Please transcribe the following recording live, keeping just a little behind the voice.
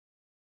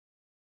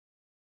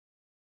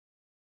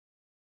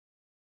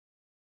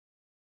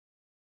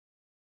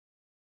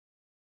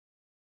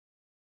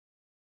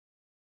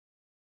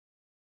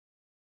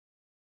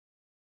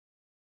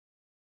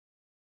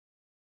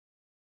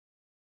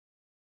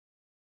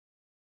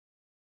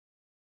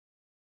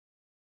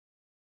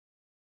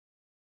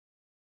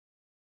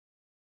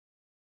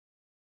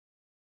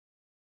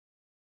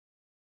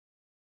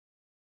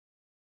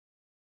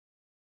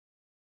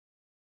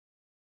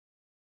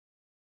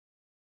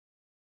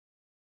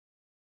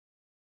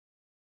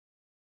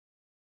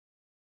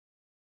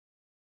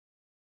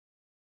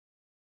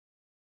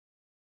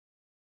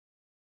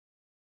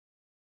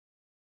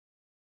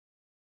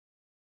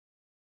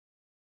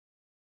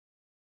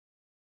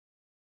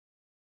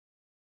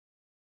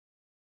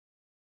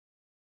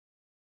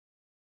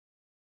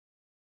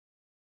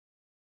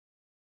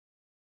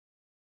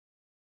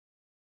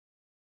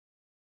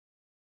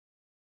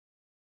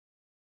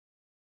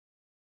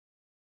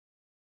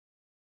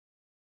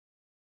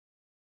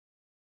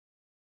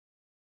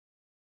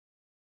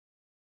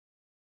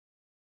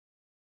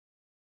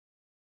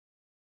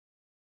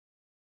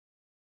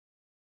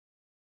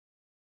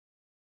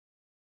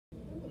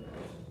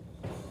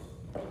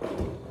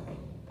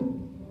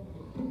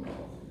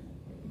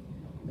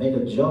Make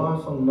a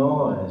joyful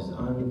noise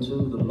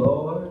unto the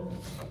Lord.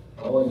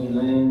 All ye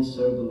lands,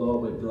 serve the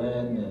Lord with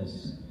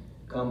gladness.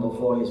 Come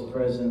before his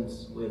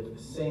presence with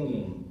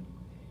singing.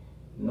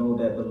 Know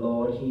that the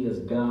Lord, he is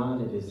God.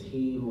 It is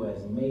he who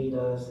has made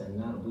us and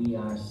not we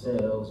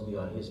ourselves. We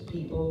are his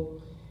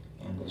people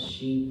and the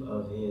sheep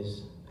of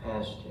his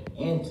pasture.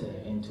 Enter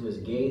into his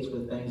gates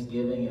with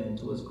thanksgiving and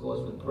into his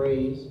courts with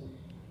praise.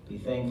 Be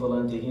thankful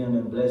unto him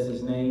and bless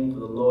his name,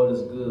 for the Lord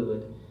is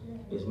good.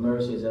 His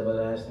mercy is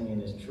everlasting and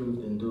his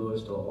truth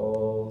endures to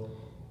all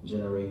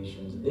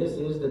generations. This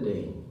is the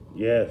day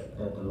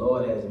that the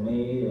Lord has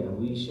made, and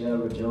we shall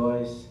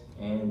rejoice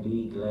and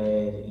be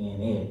glad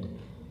in it.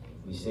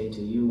 We say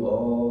to you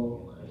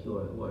all who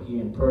are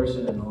here in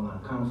person and on our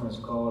conference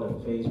call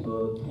and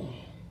Facebook,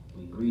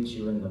 we greet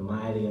you in the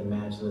mighty and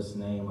matchless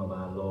name of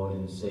our Lord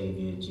and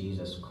Savior,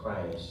 Jesus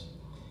Christ.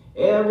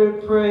 Every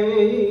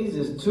praise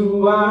is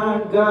to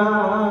our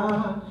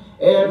God.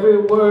 Every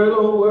word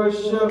of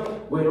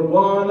worship with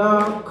one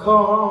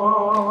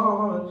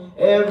accord.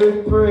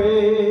 Every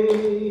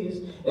praise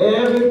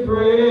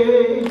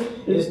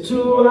is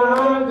to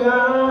our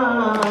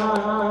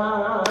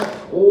God.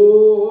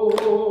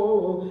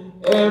 Oh,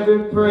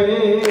 every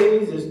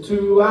praise is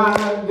to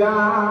our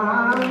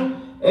God.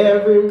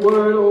 Every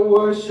word of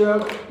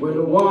worship with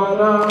one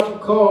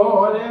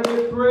accord.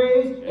 Every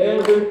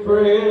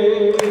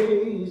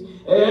praise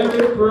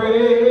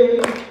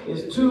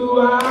is to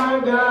our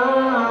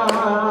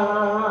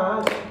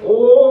God.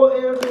 Oh,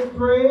 every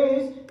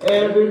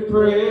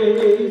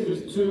praise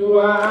is to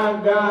our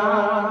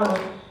God.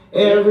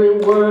 Every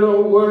word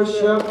of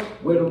worship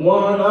with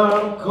one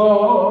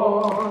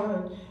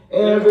accord.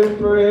 Every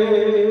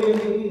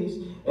praise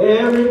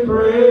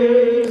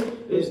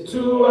is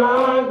to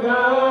our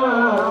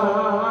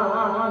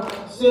God.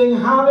 Sing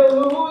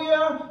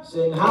hallelujah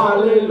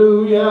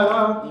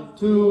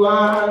to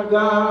our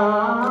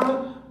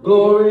God.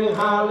 Glory,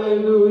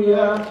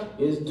 hallelujah,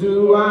 is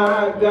to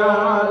our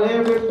God.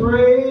 Every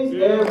praise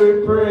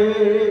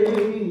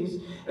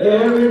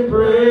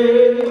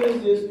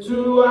is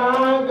to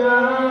our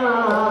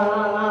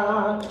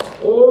God.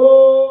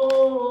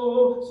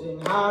 Oh,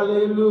 sing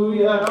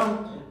hallelujah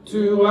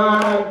to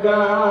our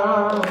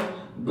God.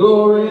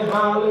 Glory,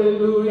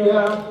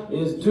 hallelujah,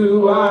 is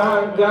to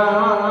our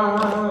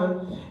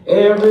God.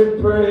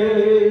 Every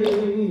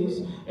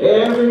praise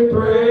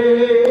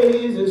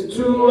is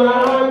to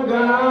our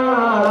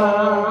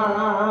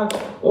God.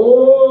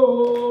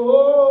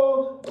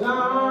 Oh,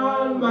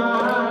 God,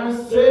 my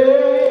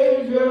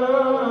Savior,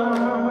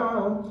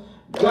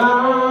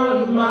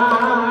 God,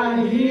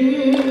 my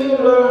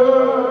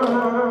healer,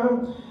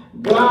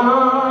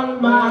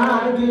 God,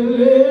 my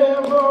deliverer.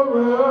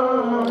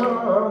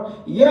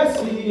 Yes,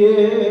 he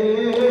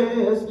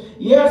is.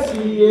 Yes,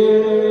 he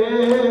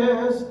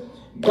is.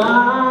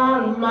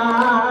 God,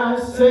 my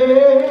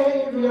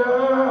Savior,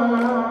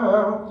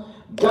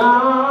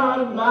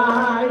 God,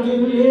 my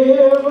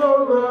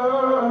deliverer,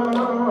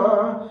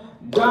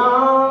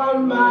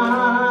 God,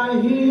 my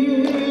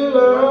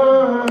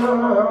healer.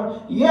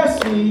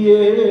 Yes, he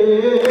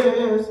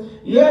is.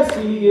 Yes,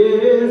 he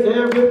is.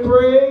 Every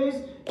praise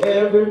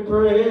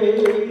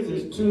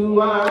is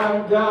to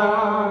our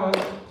God.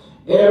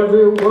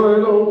 Every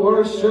word of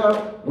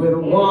worship with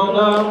one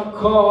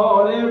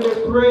accord. Every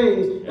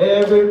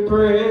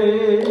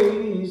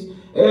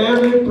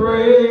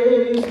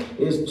praise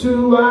is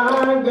to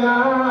our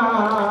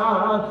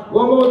God.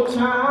 One more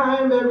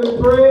time. Every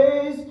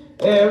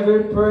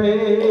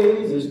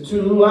praise is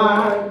to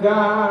our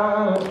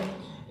God.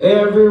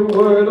 Every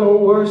word of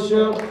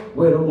worship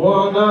with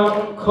one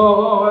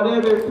accord.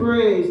 Every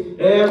praise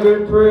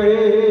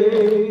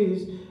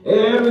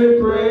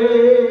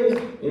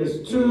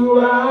is to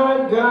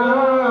our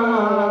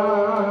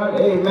God.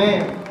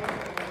 Amen.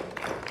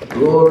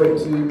 Glory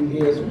to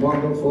his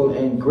wonderful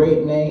and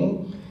great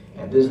name.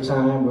 At this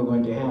time, we're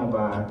going to have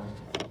our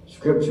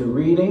scripture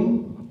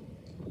reading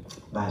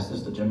by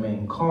Sister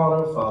Jermaine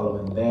Carter.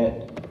 Following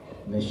that,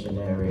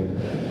 missionary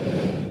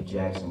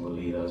Jackson will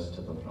lead us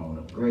to the throne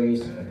of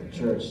grace. And the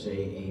church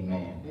say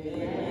amen.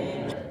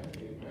 Amen.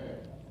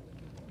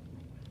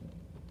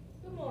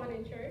 Good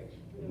morning, church.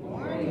 Good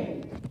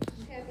morning.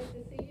 I'm happy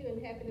to see you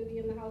and happy to be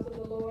in the house of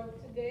the Lord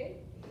today.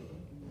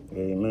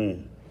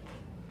 Amen.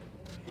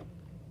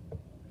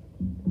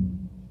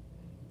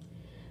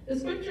 The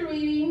scripture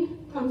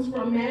reading comes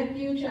from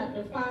Matthew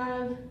chapter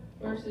 5,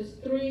 verses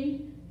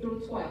 3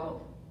 through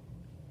 12.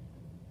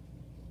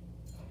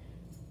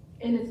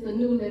 And it's the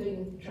New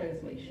Living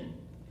Translation.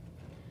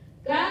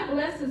 God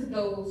blesses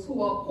those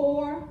who are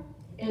poor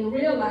and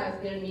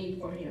realize their need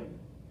for him,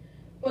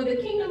 for the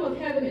kingdom of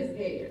heaven is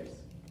theirs.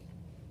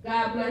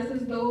 God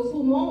blesses those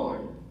who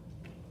mourn,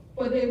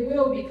 for they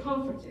will be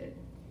comforted.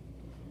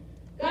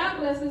 God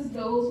blesses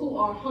those who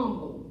are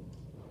humble,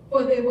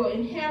 for they will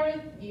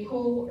inherit the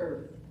whole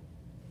earth.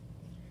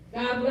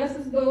 God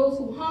blesses those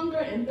who hunger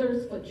and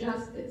thirst for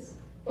justice,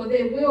 for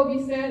they will be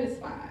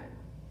satisfied.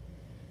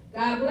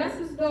 God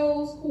blesses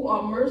those who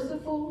are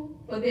merciful,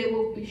 for they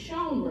will be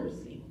shown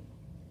mercy.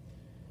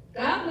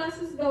 God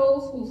blesses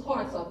those whose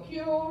hearts are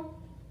pure,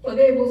 for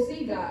they will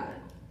see God.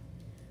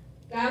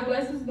 God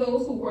blesses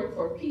those who work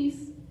for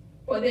peace,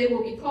 for they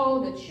will be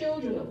called the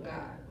children of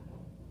God.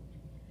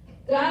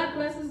 God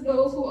blesses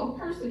those who are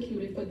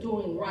persecuted for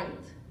doing right,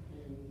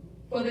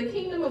 for the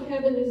kingdom of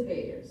heaven is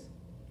theirs.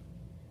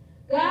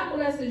 God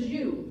blesses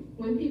you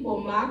when people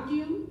mock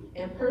you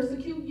and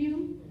persecute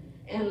you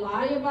and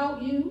lie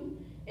about you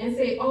and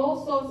say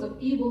all sorts of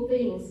evil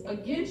things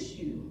against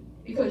you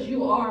because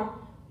you are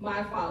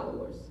my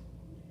followers.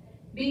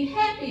 Be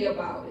happy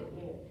about it.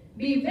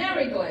 Be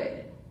very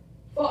glad,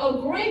 for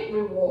a great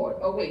reward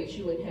awaits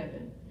you in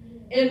heaven.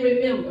 And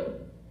remember,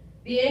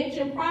 the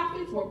ancient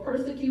prophets were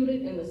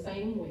persecuted in the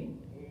same way.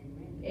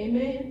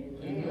 Amen.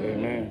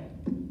 Amen.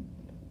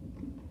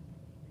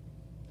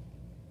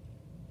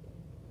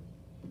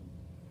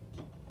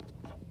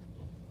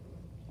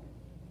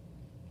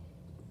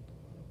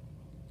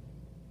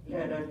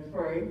 Let us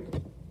pray.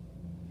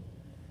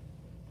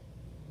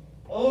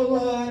 O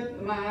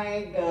Lord,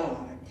 my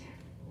God,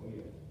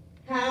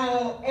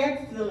 how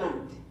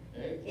excellent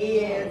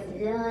is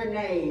your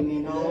name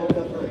in all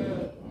the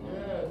earth.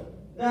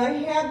 The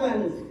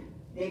heavens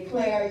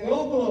declare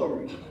your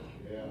glory,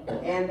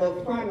 and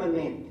the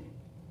firmament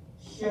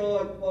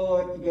showeth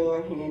forth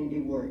your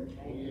handiwork.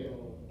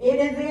 It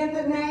is in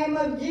the name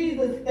of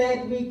Jesus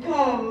that we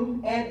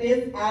come at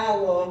this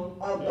hour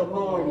of the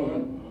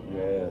morning,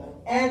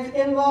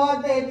 asking,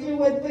 Lord, that you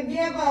would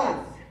forgive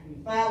us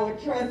for our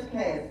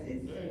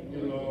trespasses.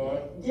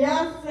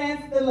 Just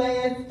since the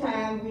last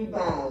time we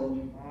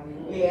bowed,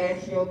 we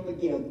ask your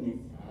forgiveness.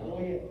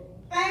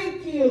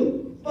 Thank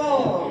you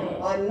for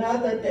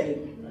another day.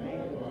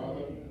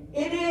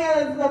 It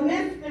is a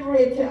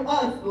mystery to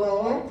us,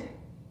 Lord,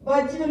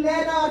 but you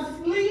let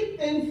us sleep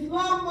and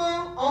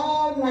slumber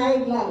all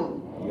night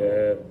long.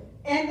 Yes.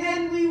 And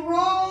then we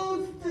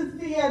rose to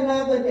see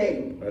another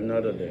day.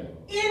 Another day.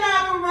 In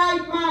our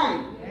right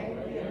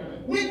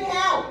mind, with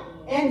health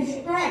and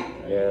strength,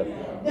 Yes.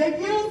 the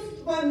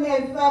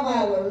usefulness of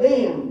our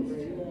limbs,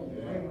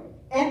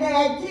 and the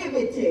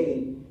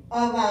activity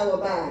of our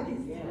bodies.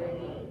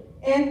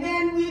 And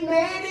then we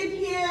made it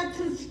here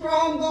to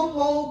Stronger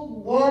Hope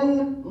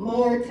one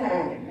more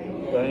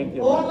time. Thank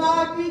you. Oh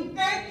Lord, we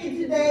thank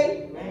you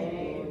today.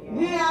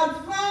 We are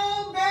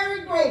so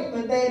very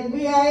grateful that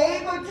we are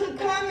able to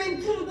come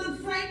into the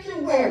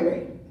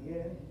sanctuary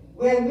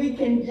where we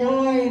can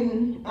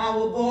join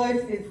our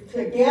voices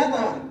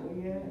together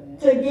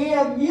to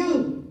give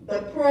you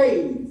the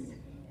praise,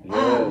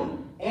 honor,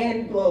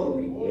 and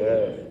glory.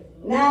 Yes.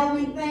 Now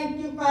we thank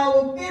you for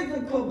our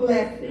physical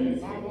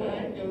blessings,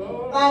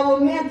 for our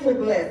mental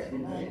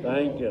blessings,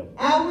 Thank you.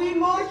 our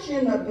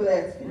emotional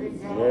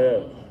blessings,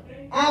 Yes.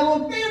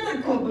 our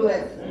physical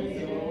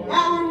blessings,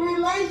 our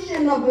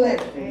relational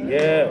blessings.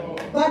 Yes.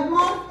 But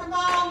most of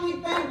all, we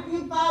thank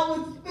you for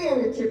our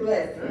spiritual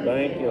blessings.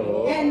 Thank you,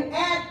 Lord. And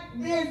at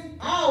this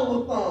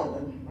hour,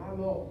 Father,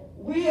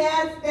 we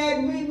ask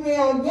that we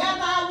will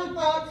gather our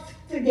thoughts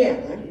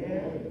together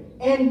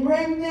and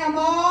bring them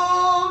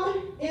all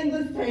in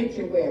the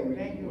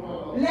sanctuary.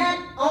 Let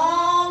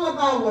all of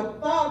our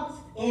thoughts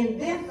in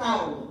this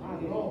hour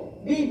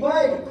be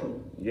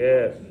vertical.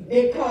 Yes.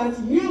 Because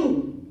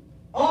you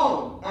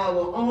are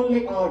our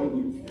only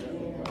audience.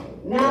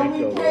 Now Thank we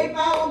you, pray Lord. for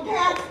our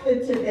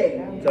pastor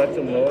today, Touch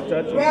him, Lord.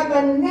 Touch him.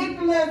 Reverend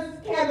Nicholas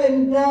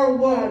Kevin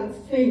Derwan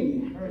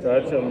Sr.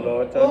 Touch him,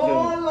 Lord. Touch him.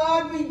 Oh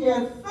Lord, we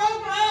just so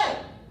glad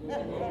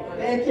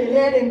that you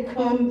let him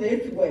come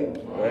this way.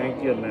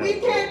 Thank you, We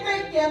man. can't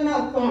thank you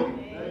enough for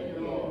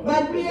him.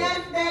 But we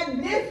ask that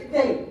this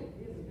day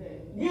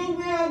you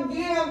will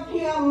give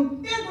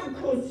him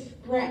physical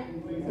strength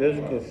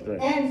Physical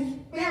strength.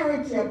 and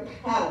spiritual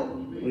power.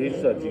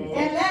 Please touch you.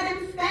 And let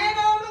him stand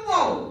on the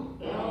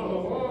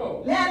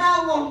wall. Let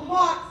our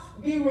hearts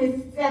be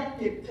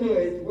receptive to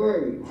his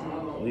words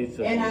Please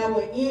touch and you.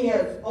 our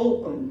ears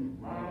open.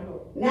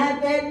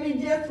 Not that we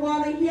just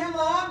want to hear,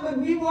 Lord, but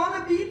we want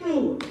to be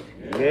doers.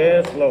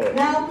 Yes, Lord.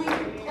 Now we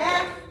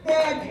ask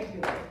that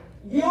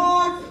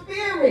your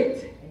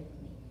spirit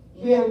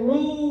will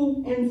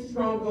rule in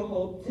Stronger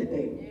Hope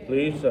today.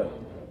 Please, sir.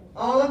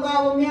 All of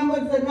our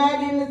members are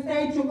not in the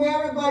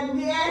sanctuary, but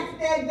we ask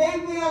that they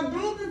will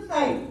do the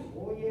same.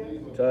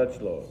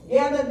 Touch, Lord.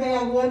 Gather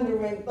their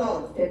wandering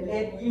thoughts and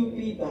let you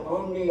be the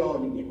only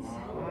audience.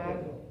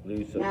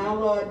 Please, sir. Now,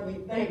 Lord, we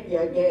thank you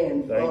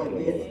again for Thank you,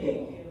 this Lord.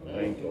 day.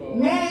 Thank you.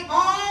 May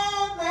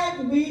all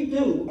that we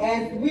do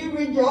as we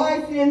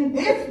rejoice in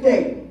this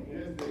day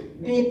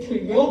be to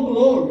your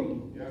glory.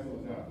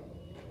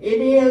 It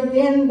is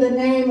in the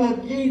name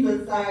of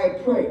Jesus I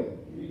pray.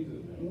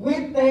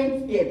 With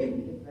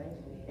thanksgiving.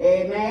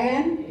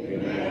 Amen.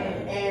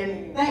 Amen.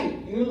 And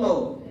thank you,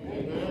 Lord.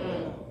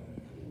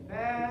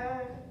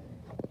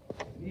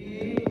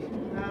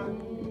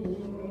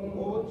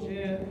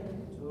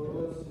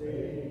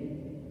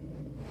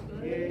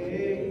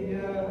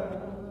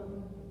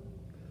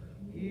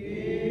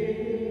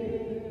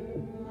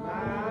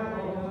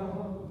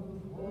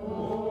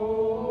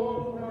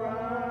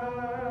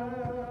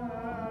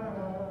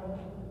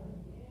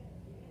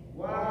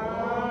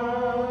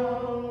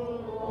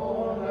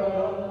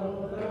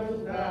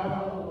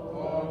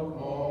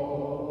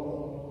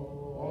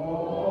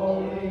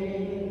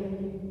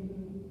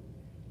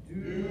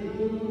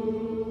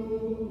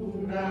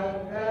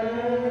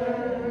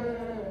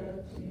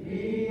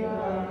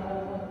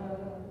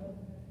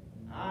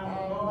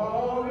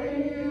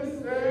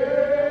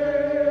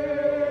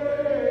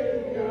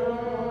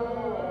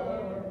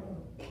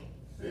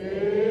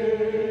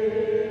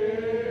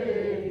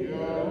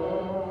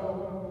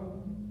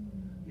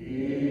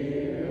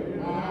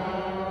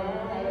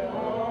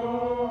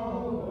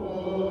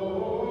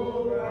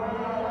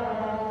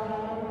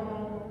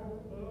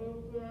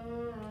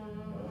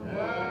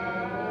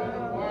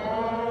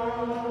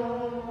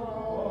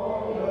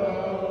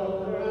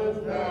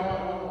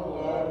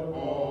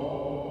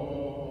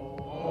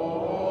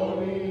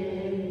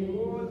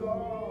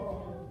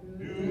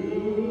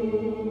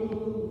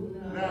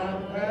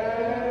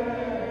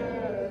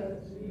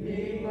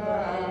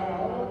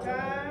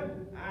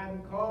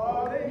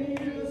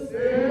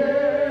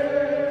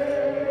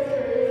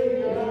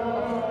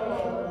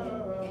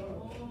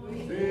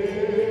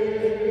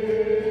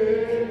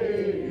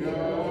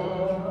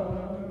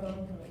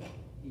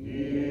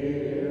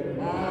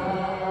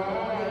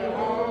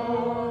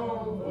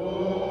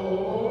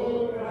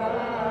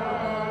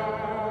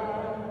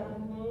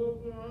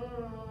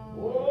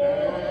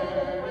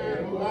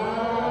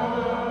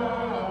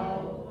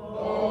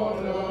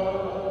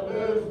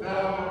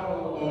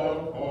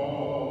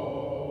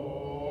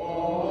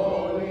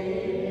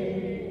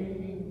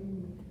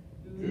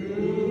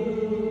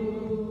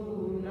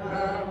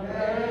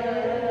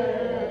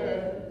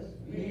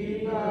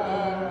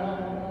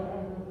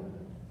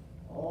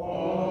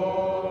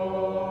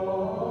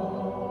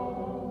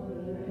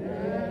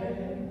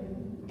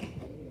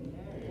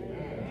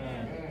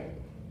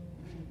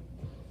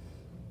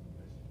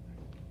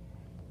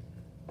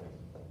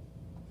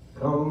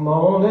 Come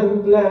on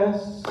and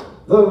bless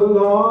the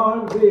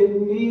Lord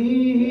with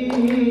me.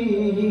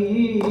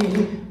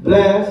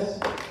 Bless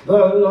the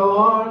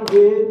Lord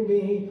with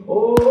me.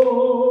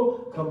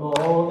 Oh, come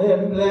on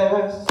and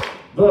bless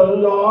the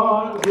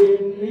Lord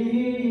with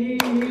me.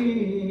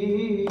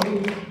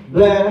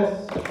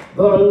 Bless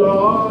the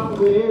Lord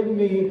with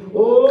me.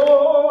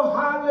 Oh,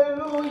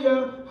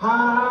 hallelujah,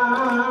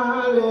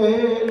 hallelujah.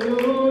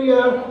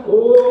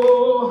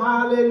 Oh,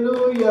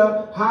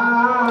 hallelujah,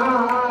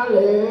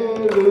 hallelujah.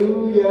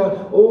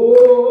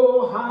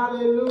 Oh,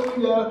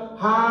 hallelujah,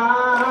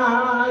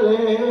 hallelujah.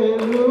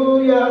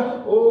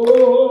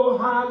 Oh,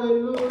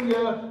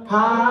 hallelujah,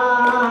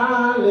 hallelujah.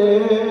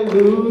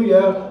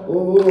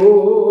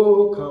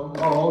 Oh, come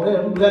on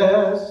and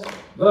bless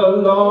the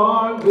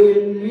Lord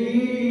with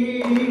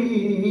me.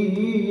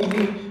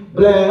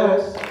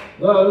 Bless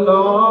the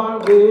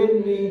Lord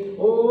with me.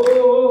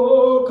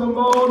 Oh, come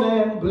on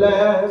and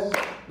bless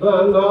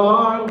the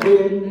Lord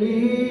with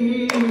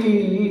me.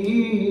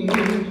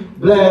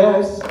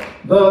 Bless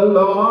the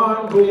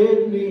Lord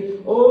with me.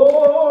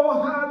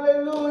 Oh,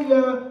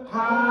 hallelujah,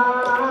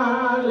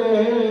 hallelujah.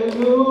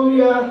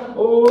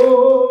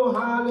 Oh,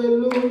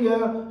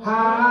 hallelujah,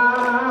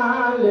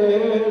 hallelujah.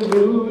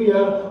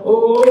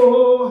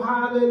 Oh,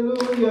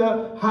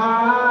 hallelujah,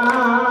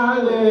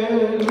 hallelujah.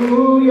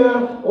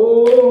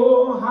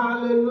 Oh,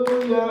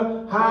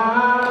 hallelujah,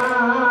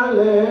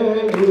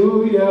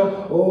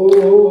 hallelujah.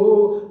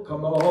 Oh,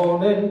 come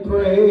on and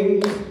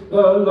praise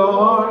the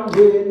Lord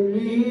with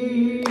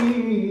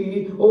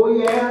me. Oh,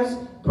 yes,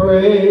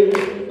 praise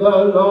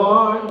the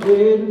Lord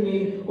with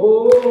me.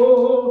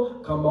 Oh,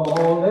 come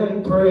on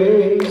and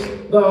praise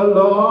the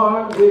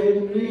Lord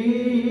with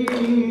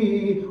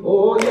me.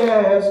 Oh,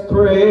 yes,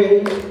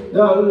 praise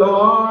the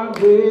Lord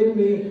with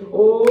me.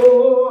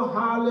 Oh,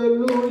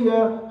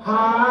 hallelujah,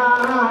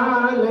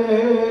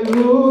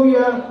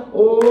 hallelujah.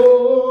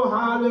 Oh,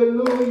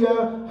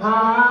 hallelujah,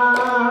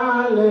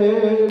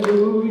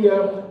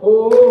 hallelujah.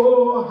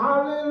 Oh,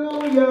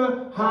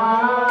 hallelujah,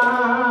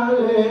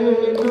 hallelujah.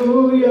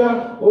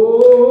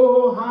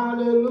 Oh,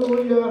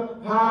 hallelujah,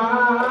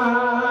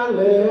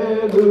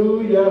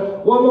 hallelujah.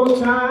 One more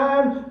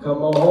time.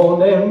 Come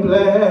on and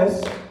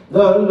bless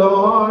the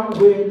Lord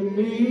with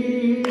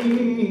me.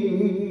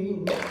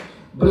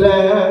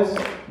 Bless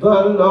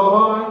the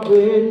Lord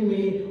with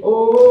me.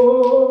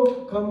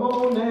 Oh, come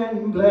on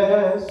and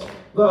bless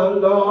the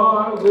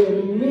Lord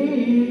with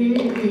me.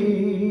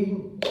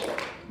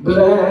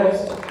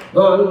 Bless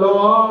the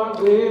Lord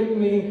with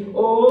me.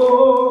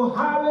 Oh,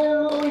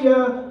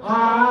 hallelujah,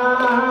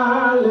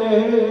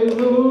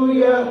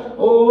 hallelujah.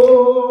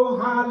 Oh,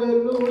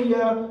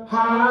 hallelujah,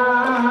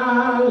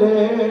 hallelujah.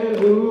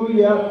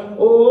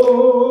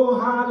 Oh,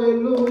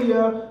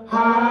 hallelujah,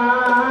 hallelujah.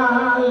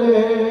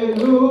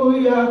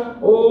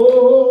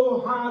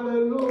 Oh,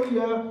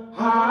 hallelujah,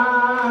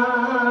 hallelujah.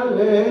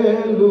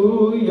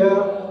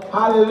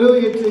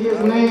 Hallelujah to his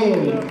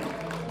name.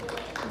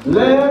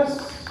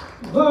 Bless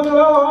the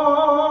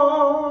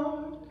Lord,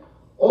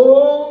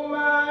 oh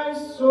my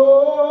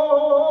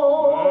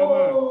soul,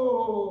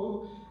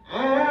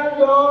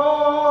 and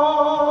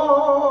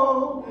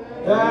all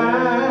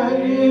that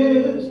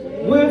is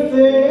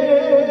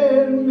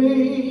within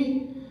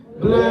me.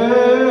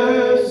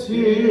 Bless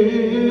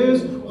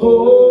his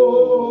holy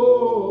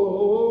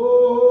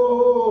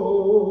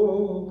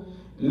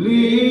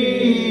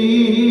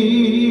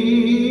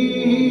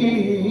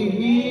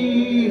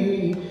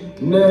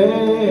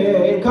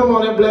name. Come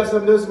on and bless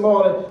him this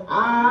morning.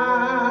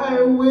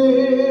 I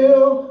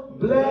will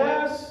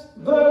bless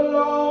the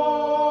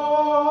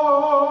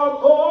Lord,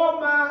 oh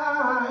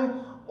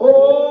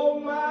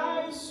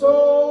my soul,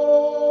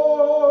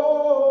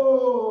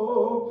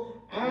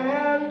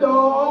 and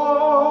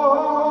all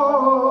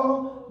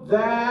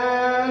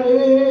that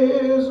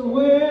is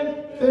within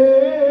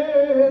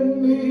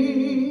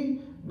me.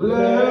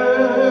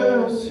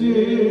 Bless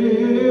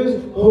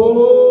his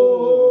holy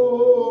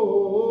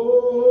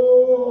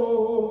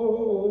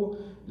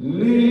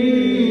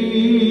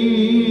name.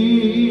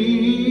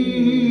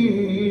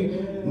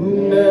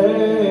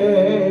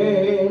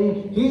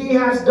 He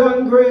has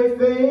done great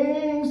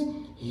things.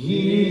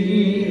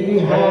 He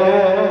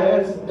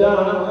has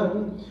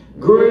done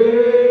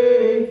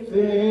great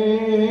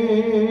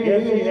things.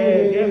 Yes, he has. Yes, he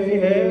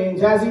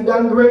has. Has he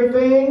done great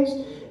things?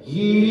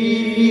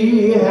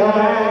 He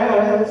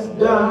has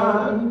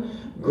done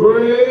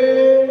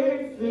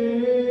great things.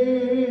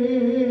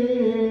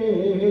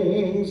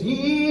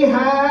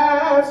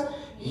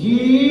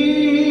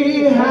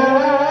 He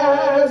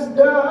has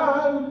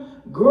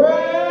done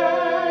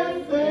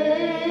great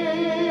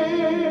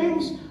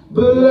things.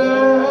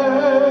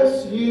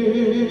 Bless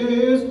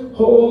his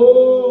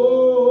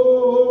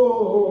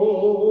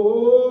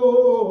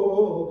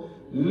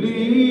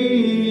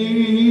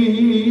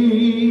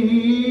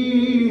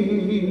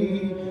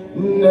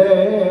holy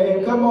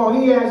name. Come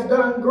on, he has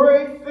done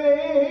great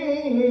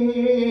things.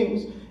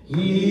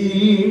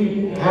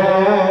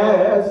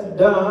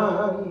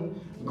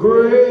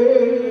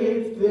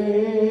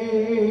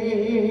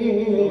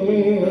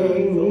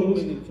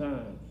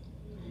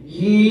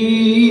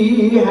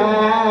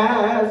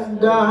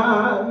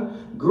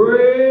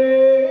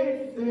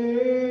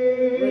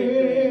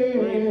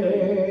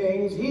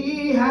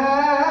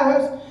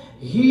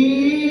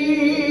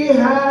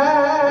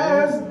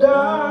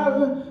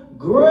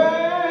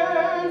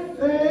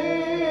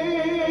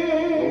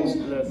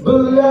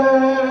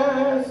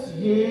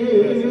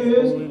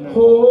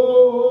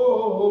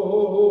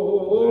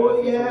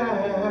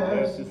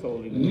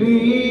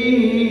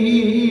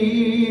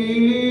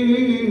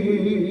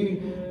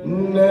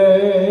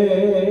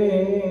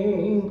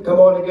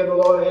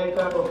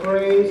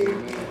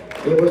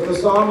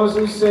 psalmist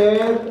who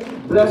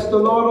said, bless the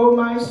Lord, O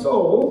my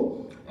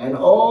soul, and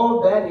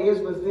all that is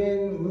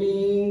within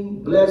me,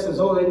 bless his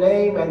holy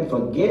name, and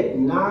forget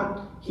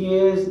not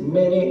his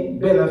many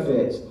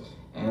benefits.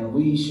 And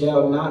we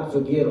shall not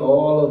forget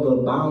all of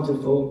the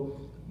bountiful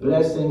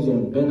blessings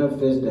and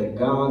benefits that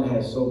God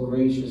has so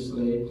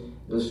graciously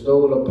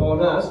bestowed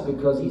upon us,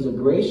 because he's a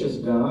gracious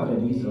God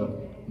and he's a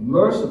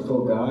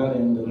merciful God,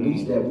 and the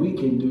least that we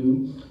can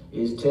do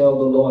is tell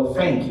the Lord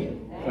thank you.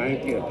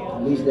 Thank you. The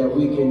least that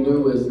we can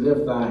do is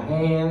lift our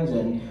hands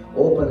and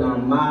open our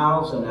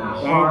mouths and our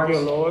hearts.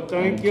 Thank you, Lord.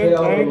 Thank and you.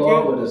 Tell Thank the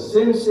Lord you. with a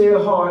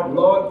sincere heart,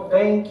 Lord,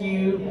 thank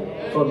you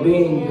for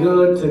being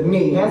good to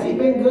me. Has he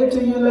been good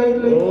to you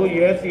lately? Oh,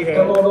 yes, he has.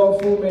 Come on,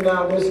 don't fool me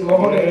now this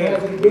morning.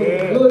 Yes, Has he been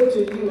yes. good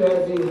to you?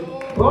 Has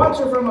he brought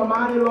you from a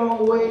mighty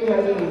long way?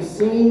 Has he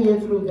seen you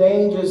through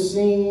dangers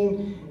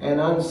seen and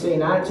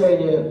unseen? I tell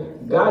you,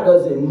 God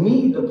doesn't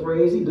need the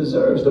praise, he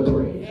deserves the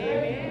praise.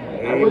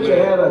 I wish you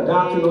had a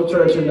doctrinal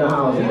church in the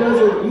house. He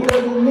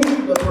doesn't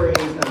need the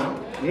praise now.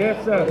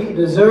 Yes, sir. He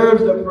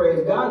deserves the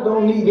praise. God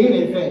don't need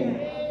anything.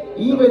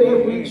 Even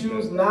if we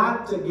choose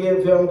not to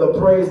give him the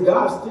praise,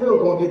 God's still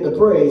going to get the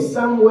praise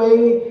some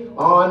way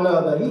or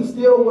another.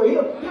 He'll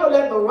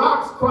let the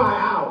rocks cry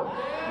out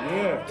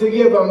to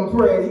give him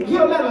praise.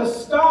 He'll let a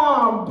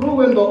storm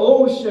brew in the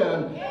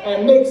ocean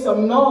and make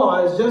some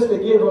noise just to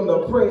give him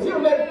the praise. He'll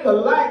let the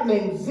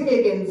lightning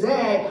zig and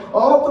zag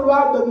all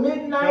throughout the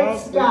midnight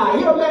sky.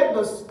 He'll let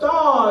the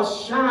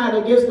stars shine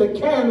against the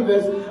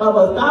canvas of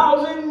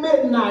 1,000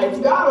 midnights.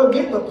 God will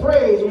get the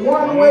praise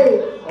one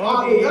way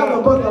or the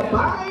other. But the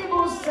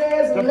Bible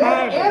says,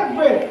 let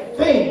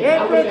everything,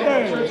 I wish I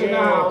had a church in the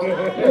house,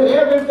 let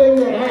everything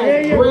that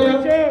has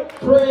breath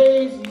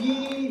praise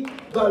ye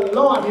the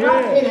Lord.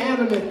 Not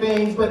inanimate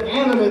things, but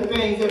animate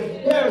things. If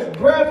there's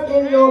breath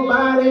in your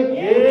body,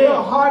 if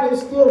your heart is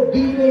still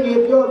beating,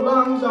 if your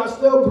lungs are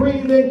still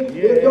breathing,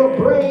 if your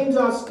brains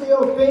are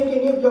still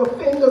thinking, if your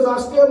fingers are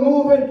still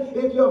moving,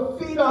 if your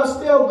feet are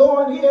still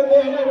going here,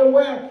 there, and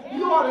everywhere,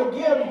 you ought to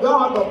give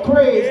God the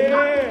praise.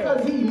 Not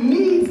because he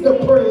needs the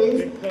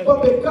praise,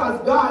 but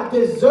because God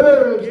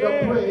deserves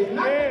the praise.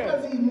 Not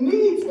because he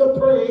needs the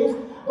praise,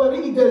 but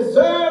he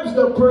deserves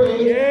the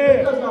praise,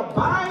 because the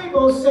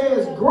Bible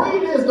says,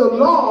 great is the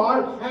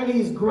Lord, and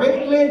he's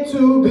greatly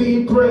to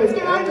be praised.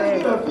 Can I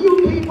just get a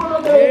few people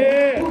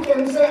today who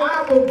can say,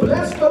 I will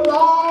bless the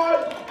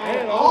Lord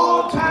at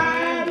all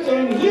times,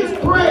 and his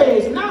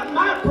praise, not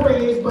my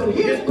praise, but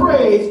his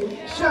praise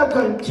shall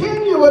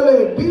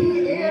continually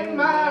be in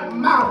my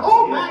mouth.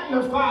 Oh,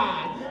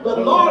 magnify the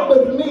Lord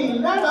with me.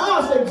 Let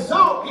us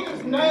exalt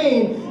his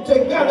name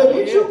together.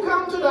 Did you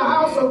come to the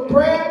house of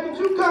prayer? Did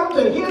you come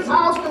to his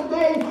house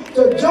today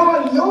to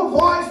join your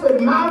voice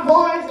with my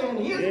voice and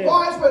his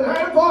voice with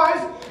her voice,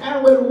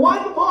 and with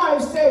one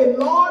voice say,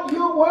 Lord,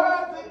 you're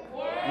worthy.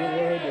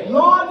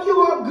 Lord, you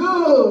are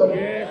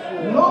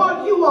good.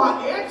 Lord, you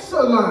are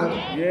excellent.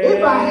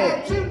 If I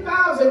had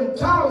 10,000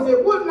 tongues,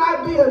 it would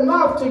not be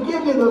enough to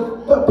give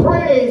you the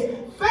praise.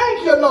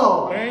 Thank you,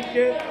 Lord. Thank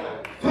you.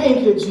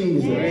 Thank you,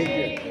 Jesus.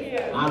 Thank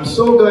you. I'm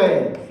so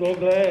glad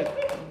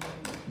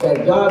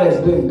that God has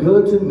been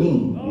good to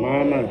me.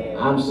 Mama.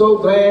 I'm so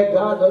glad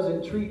God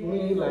doesn't treat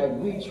me like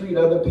we treat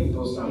other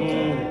people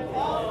sometimes.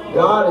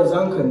 God is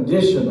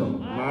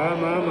unconditional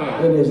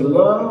in his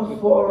love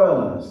for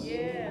us.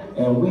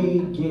 And we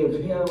give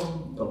him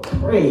the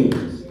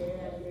praise.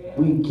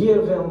 We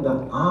give him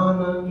the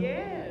honor.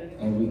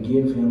 And we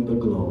give him the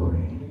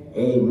glory.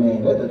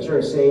 Amen. Let the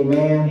church say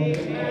amen.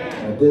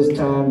 At this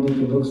time,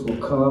 Deacon Hooks will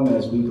come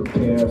as we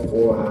prepare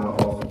for our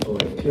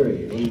offertory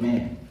period.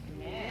 Amen.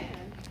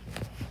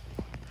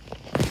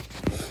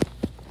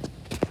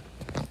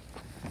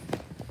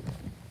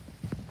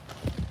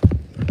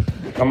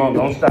 Come on,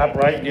 don't stop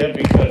right there,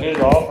 because it's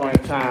offering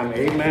time.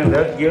 Amen.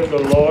 Let's give the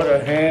Lord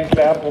a hand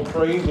clap of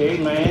praise.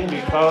 Amen.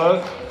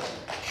 Because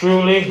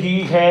truly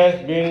he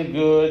has been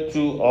good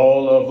to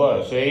all of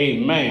us.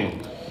 Amen.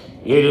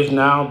 It is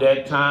now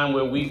that time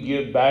where we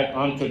give back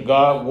unto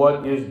God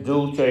what is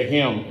due to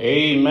him.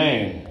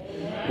 Amen.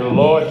 The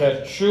Lord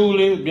has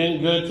truly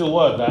been good to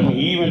us. I mean,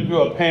 even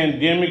through a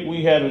pandemic,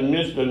 we haven't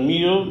missed a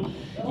meal.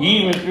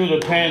 Even through the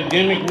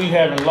pandemic, we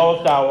haven't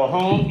lost our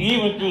homes.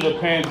 Even through the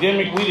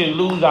pandemic, we didn't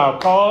lose our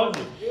cars.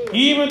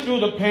 Even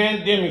through the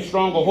pandemic,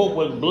 Stronger Hope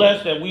was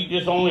blessed that we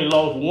just only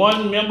lost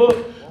one member.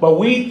 But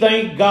we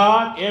thank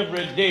God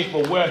every day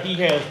for where he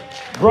has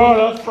brought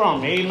us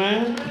from.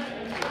 Amen.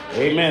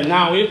 Amen.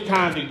 Now it's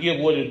time to give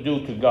what is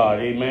due to God.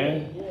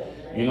 Amen.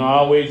 You know, I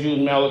always use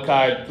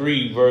Malachi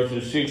 3,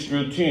 verses 6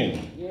 through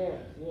 10.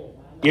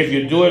 If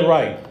you do it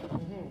right,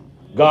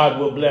 God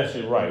will bless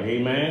it right.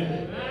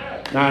 Amen.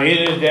 Now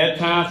it is that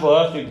time for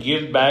us to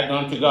give back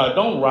unto God.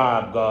 Don't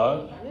rob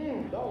God,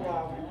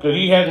 because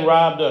he hasn't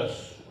robbed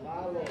us.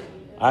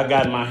 I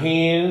got my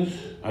hands,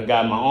 I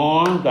got my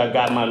arms, I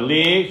got my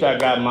legs, I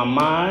got my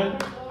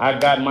mind, I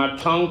got my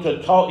tongue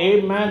to talk.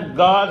 Amen.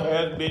 God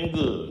has been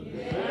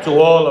good to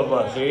all of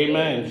us.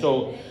 Amen.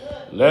 So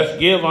Let's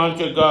give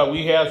unto God.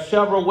 We have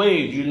several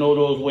ways. You know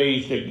those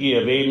ways to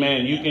give.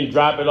 Amen. You can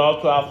drop it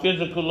off to our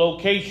physical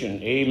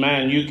location.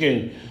 Amen. You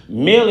can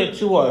mail it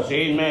to us.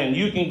 Amen.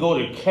 You can go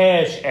to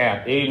Cash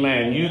App.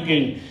 Amen. You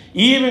can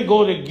even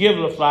go to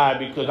Givelify,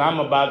 because I'm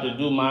about to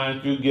do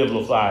mine through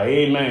Givelify.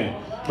 Amen.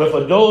 But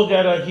for those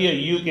that are here,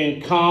 you can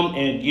come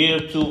and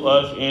give to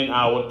us in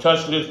our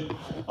touchless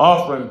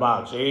offering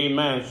box.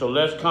 Amen. So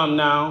let's come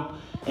now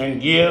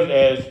and give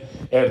as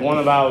one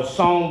of our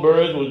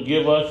songbirds will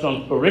give us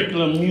some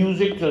curriculum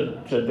music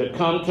to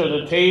come to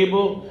the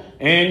table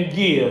and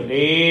give.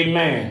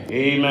 Amen.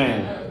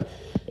 Amen.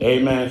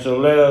 Amen. So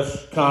let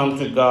us come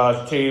to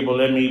God's table.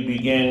 Let me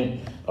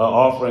begin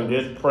offering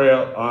this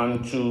prayer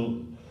unto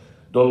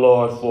the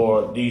Lord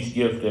for these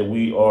gifts that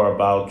we are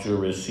about to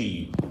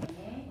receive.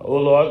 Oh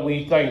Lord,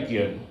 we thank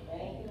you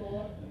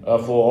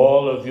for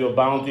all of your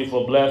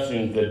bountiful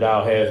blessings that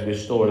thou hast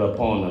bestowed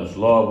upon us.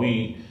 Lord,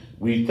 we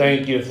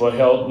thank you for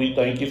health. We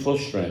thank you for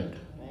strength.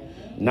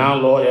 Now,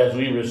 Lord, as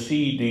we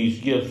receive these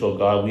gifts, oh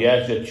God, we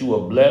ask that you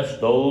will bless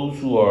those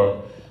who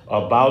are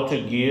about to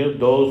give,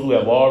 those who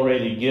have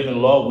already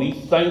given. Lord, we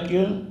thank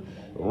you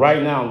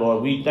right now,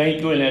 Lord. We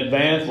thank you in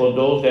advance for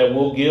those that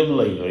will give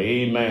later.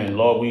 Amen.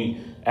 Lord, we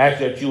ask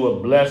that you will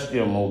bless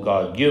them, oh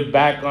God. Give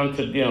back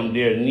unto them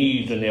their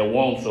needs and their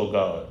wants, oh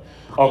God,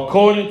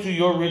 according to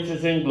your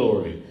riches and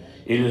glory.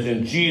 It is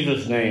in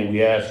Jesus' name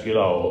we ask it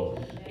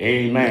all.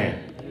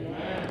 Amen.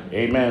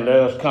 Amen. Let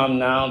us come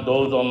now.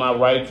 Those on my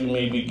right, you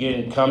may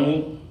begin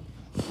coming.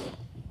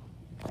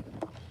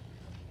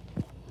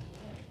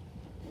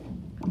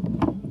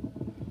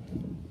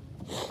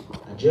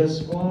 I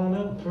just want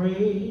to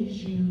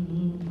praise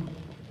you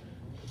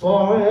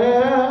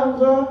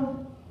forever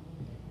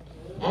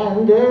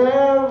and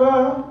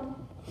ever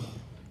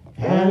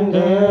and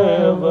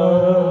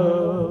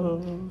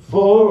ever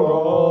for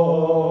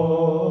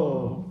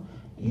all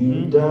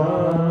you've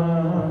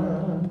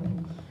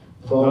done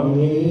for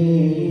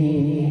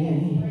me.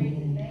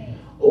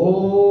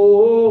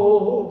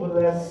 Oh,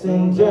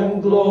 blessings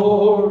and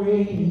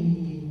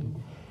glory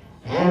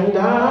and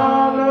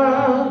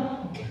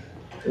honor,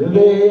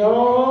 they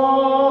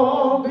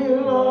all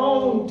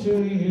belong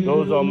to you.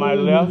 Those on my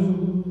left.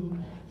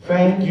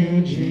 Thank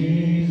you,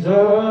 Jesus,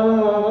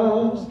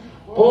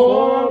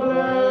 for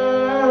blessing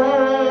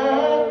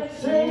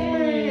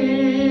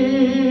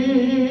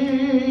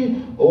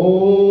me.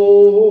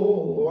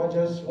 Oh, I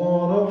just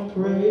want to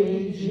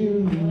praise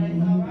you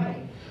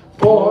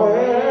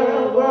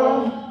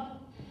forever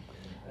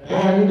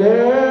and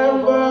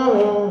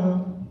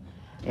ever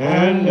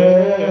and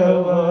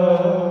ever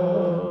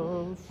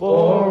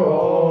for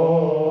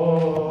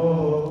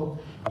all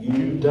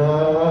you've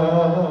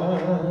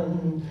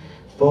done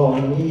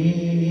for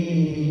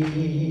me.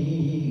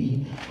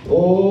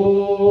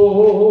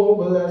 Oh,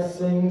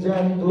 blessings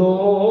and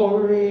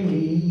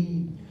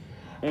glory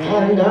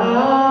and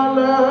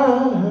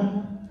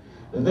honor,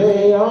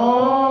 they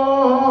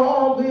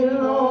all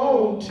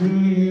belong to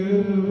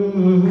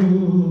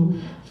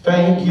you.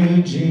 Thank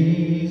you,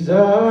 Jesus,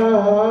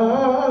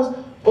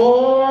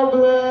 for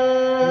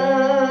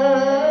blessing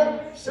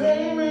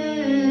me.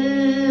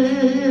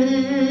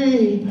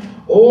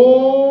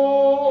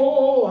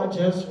 Oh, I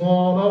just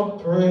want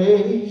to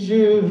praise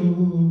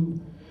you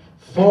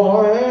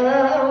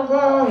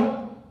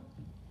forever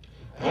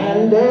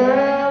and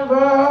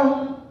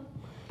ever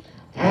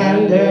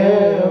and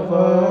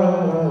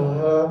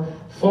ever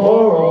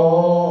for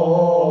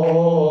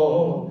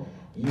all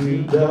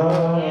you've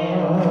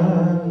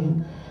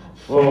done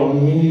for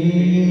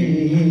me.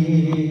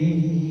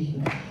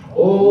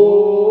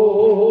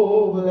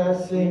 Oh,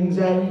 blessings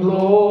and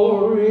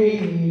glory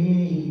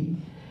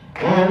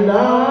and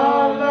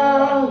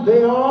honor,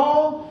 they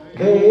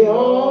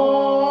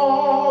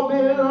all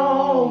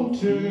belong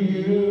to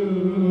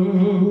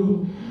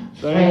you.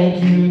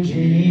 Thank you,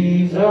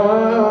 Jesus,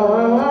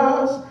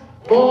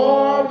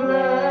 for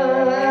blessing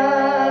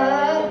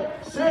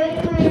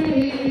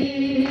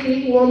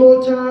me. One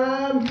more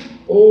time.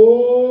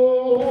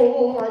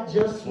 Oh, I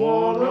just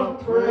want to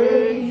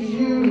praise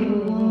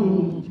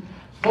you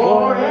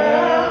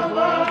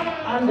forever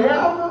and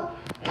ever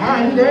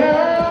and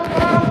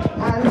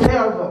ever and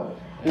ever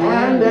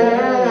and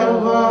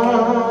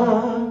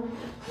ever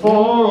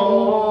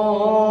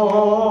for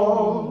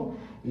all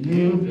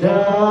you've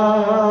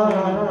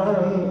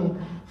done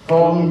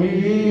for me.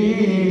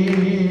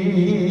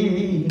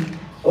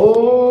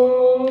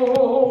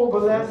 Oh,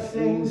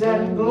 blessings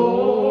and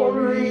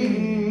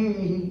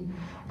glory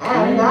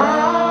and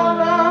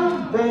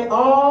honor, they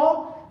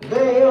all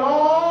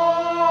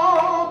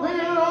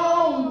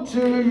belong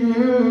to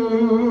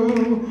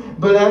you.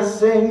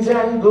 Blessings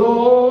and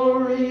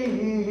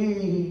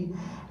glory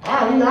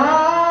and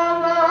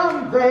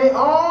honor, they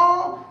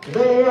all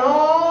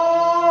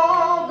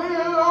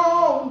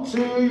belong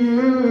to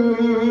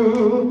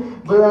you.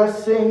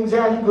 Blessings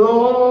and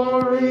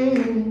glory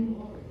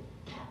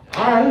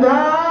and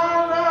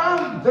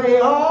honor, they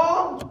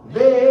all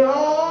belong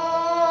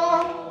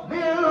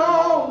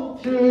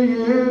to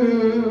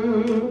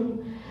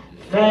you.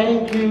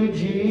 Thank you,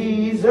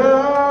 Jesus,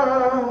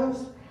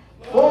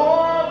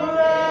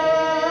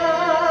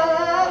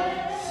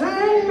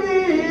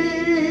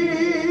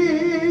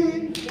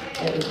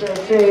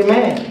 Say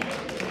amen.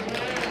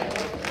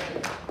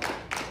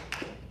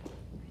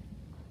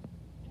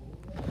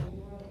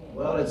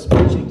 Well, it's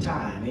preaching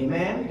time.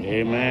 Amen.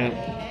 Amen.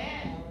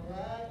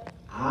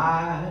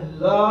 I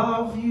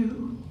love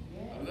you.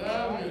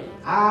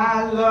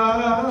 I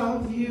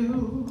love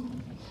you.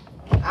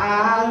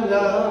 I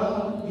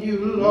love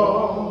you,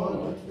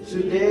 Lord,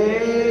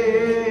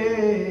 today,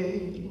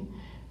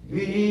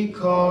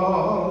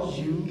 because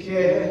you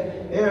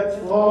cared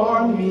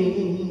for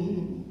me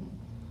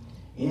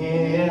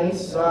in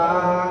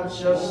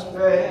such a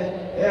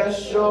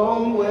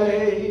special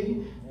way.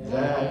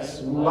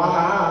 That's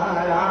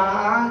why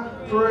I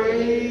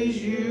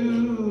praise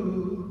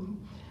you.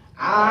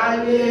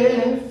 I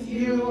lift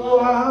you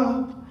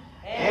up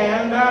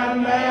and I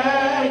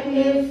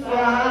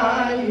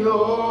magnify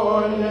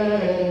your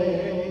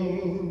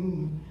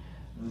name.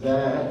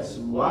 That's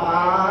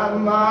why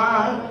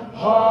my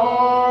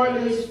heart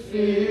is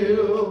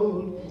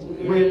filled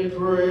with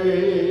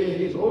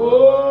praise.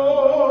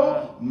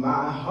 Oh,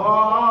 my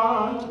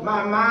heart,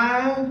 my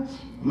mind,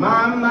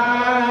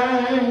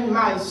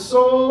 my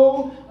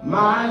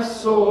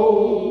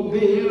soul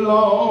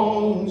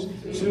belongs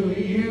to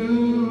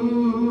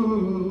you.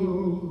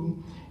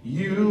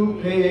 You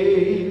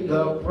paid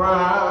the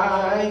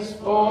price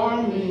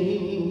for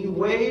me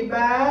way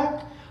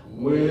back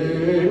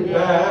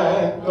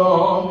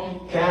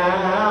on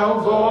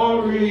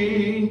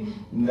Calvary.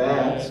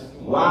 That's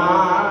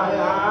why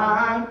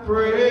I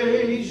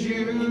praise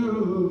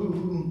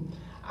you.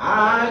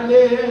 I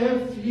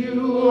lift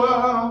you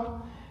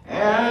up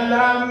and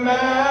I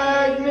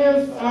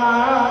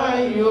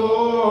magnify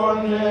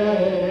your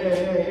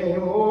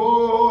name.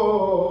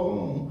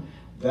 Oh,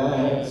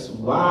 that's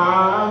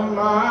why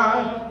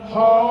my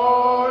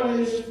heart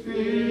is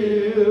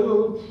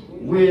filled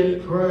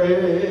with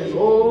praise.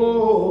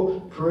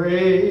 Oh,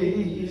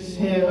 praise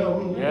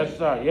him. Yes,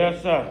 sir.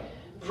 Yes, sir.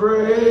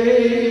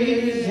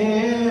 Praise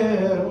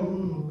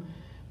him.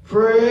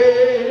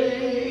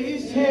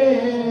 Praise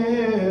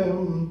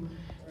him.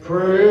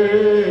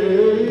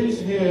 Praise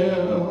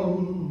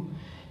him.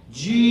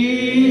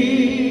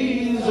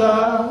 Jesus,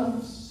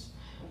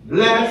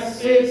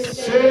 blessed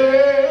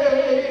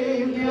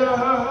Savior,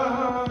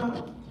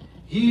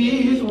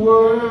 he's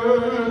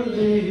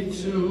worthy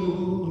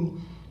to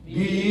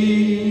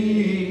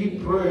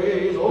be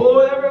praised. Oh,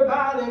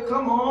 everybody,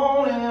 come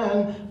on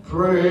and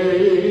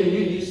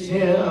praise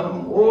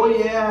him. Oh,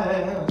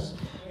 yes.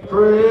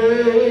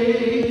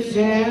 Praise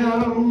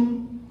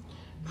him.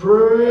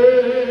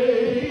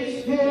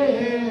 Praise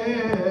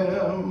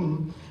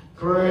him.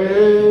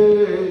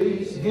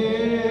 Praise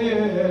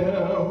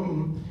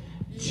him.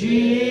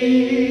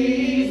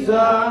 Jesus,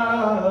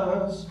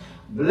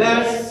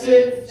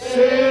 blessed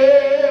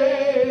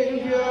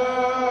Savior,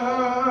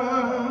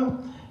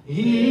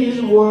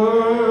 he's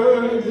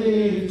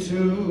worthy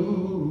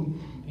to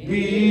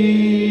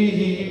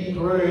be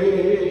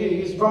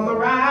praised.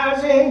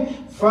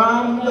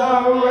 From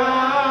the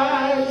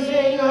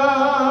rising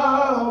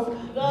of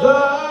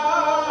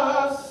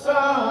the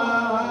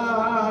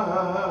sun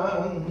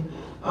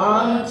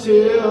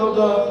until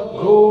the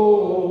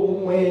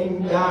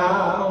going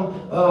down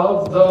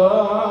of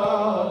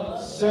the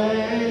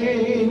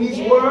same. He's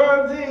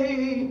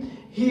worthy.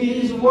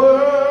 He's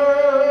worthy.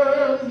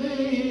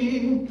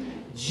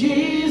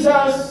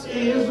 Jesus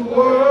is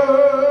worthy.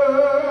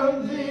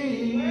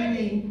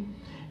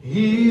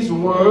 He's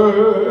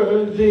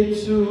worthy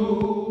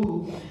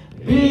to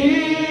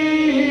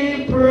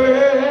be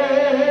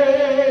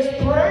praised.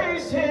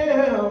 Praise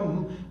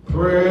him.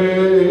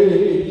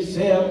 Praise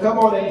him. Come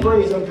on and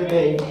praise him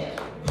today.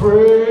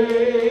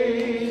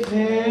 Praise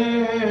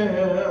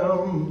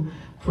him.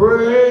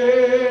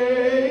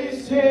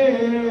 Praise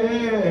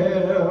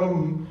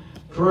him.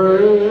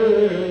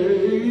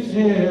 Praise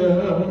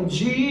him.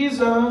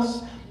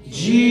 Jesus,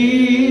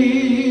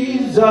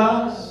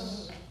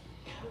 Jesus,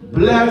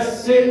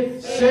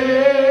 blessed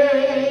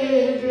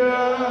Savior,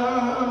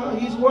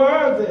 he's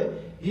worthy.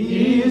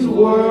 He's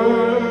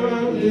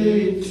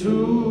worthy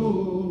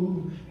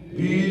to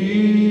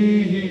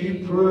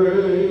be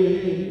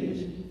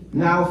praised.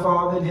 Now,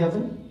 Father in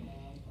heaven,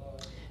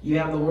 you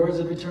have the words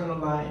of eternal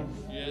life.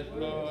 Yes,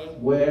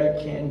 Lord. Where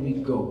can we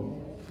go?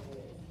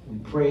 We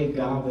pray,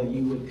 God, that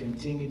you would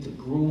continue to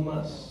groom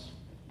us,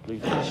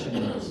 fashion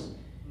us,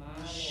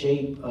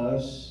 shape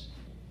us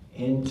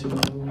into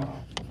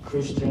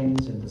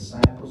Christians and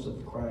disciples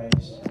of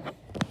Christ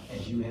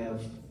as you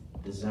have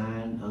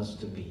designed us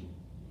to be.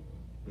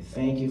 We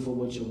thank you for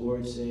what your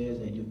word says,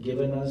 that you've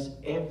given us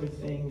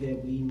everything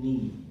that we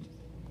need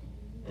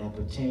that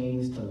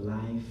pertains to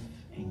life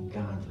and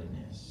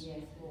godliness.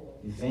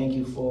 We thank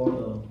you for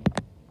the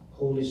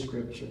Holy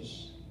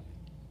Scriptures.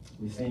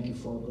 We thank you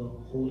for the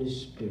Holy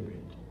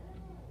Spirit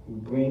who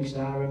brings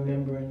to our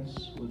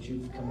remembrance what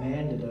you've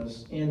commanded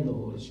us in the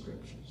Holy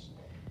Scriptures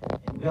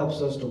and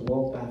helps us to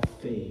walk by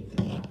faith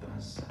and not by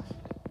sight.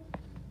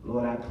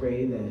 Lord, I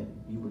pray that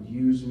you would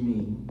use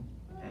me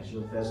as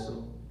your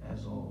vessel,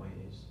 as always,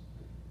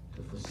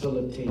 to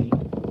facilitate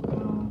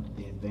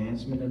the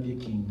advancement of your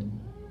kingdom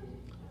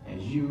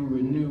as you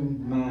renew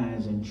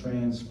minds and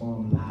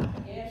transform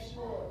lives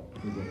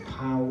through the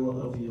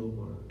power of your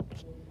word.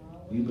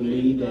 We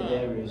believe that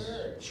there is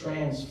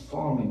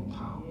transforming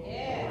power,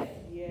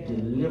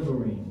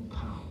 delivering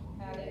power,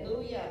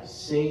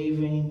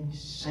 saving,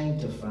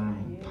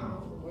 sanctifying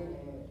power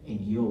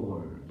in your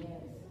word.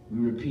 We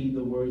repeat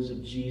the words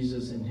of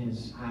Jesus in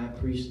his high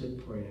priestly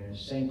prayer.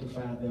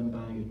 Sanctify them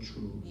by your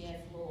truth.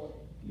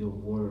 Your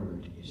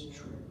word is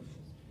truth.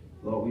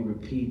 Lord, we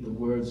repeat the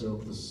words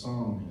of the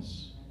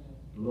psalmist.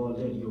 Lord,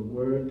 let your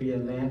word be a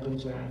lamp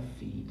unto our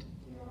feet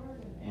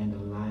and a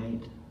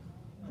light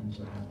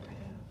unto our path.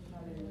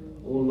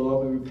 Oh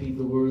Lord, we repeat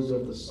the words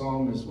of the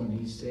psalmist when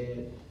he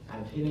said,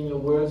 I've hidden your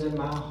words in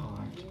my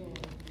heart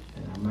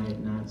that I might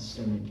not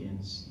sin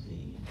against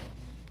thee.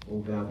 Oh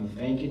God, we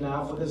thank you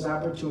now for this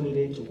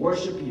opportunity to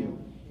worship you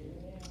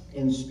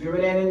in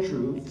spirit and in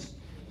truth.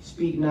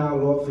 Speak now,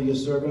 Lord, for your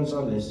servants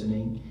are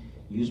listening.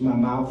 Use my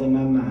mouth and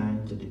my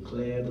mind to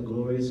declare the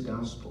glorious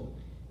gospel.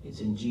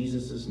 It's in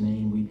Jesus'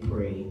 name we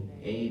pray.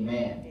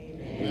 Amen.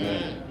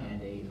 Amen.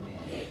 And amen.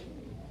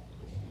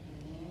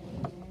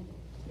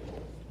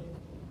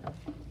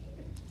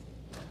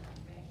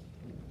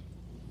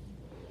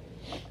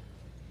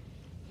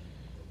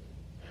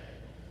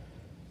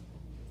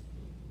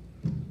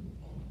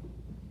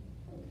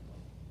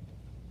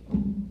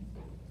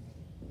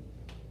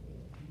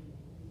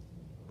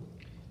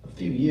 A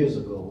few years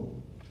ago,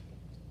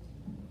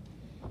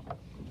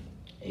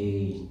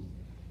 a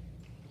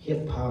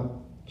hip-hop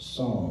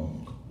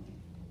song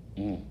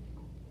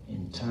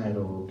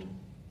entitled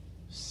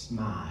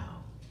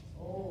Smile.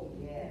 Oh,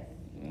 yes.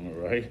 All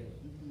right.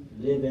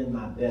 Living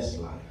My Best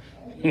Life.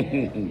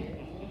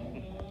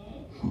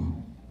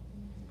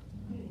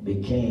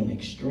 Became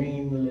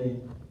extremely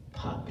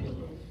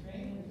popular.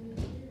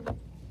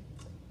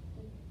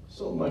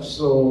 So much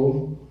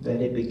so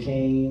that it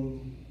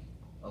became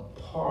a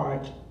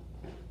part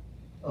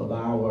of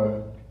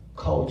our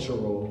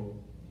cultural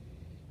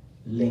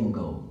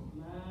lingo.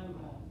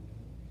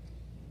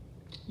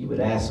 You would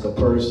ask a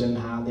person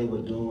how they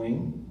were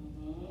doing,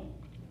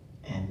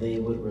 and they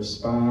would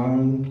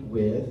respond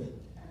with,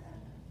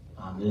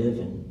 I'm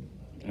living.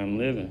 I'm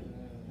living.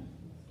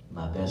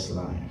 My best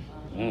life.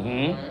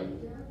 Mm-hmm.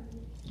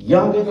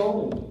 Young and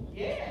old.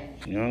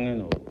 Young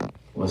and old.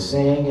 Were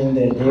saying in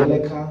their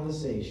daily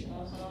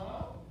conversations,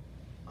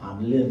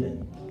 I'm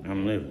living.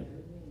 I'm living.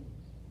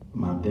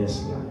 My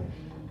best life.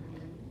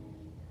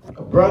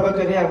 A brother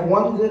could have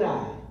one good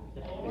eye,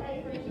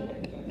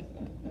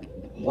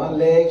 one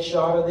leg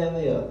shorter than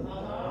the other,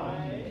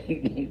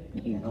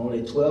 and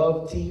only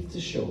 12 teeth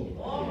to show.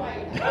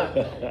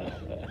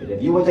 But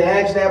if you were to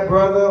ask that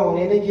brother on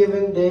any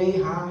given day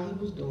how he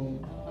was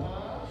doing,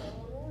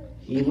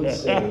 he would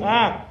say,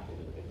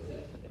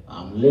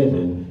 I'm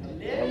living.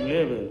 I'm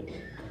living.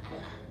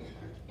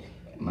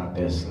 My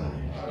best life.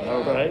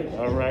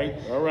 All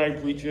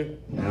right, preacher.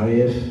 Now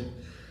if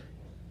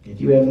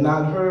you have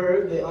not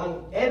heard the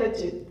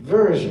unedited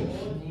version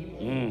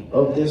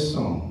of this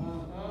song,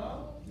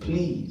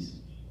 please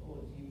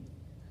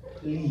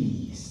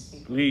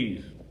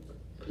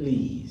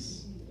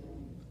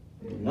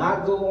do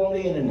not go on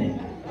the internet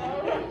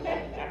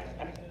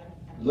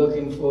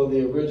looking for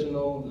the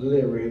original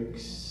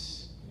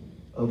lyrics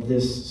of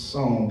this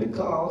song,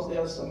 because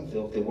there are some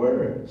filthy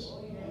words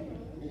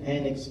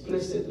and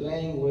explicit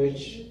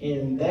language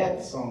in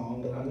that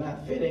song that are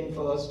not fitting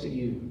for us to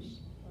use.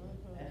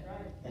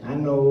 And I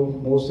know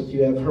most of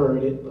you have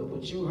heard it, but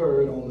what you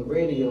heard on the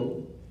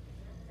radio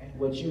and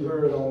what you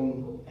heard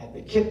at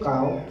the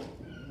cookout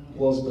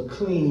was the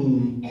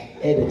clean,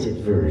 edited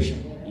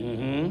version.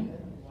 Mm-hmm.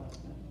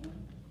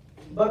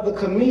 But the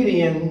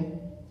comedian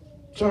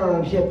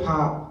turned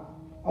hip-hop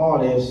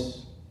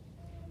artist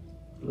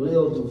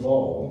Lil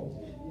Duval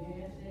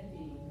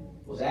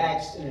was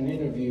asked in an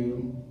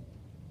interview,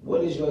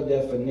 what is your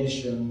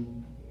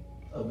definition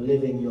of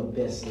living your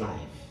best life?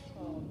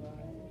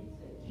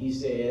 He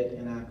said,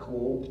 and I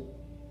quote,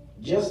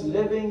 just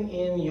living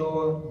in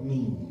your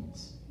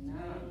means.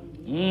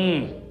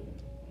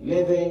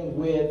 Living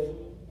with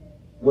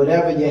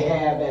whatever you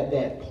have at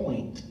that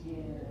point.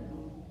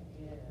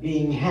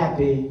 Being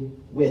happy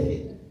with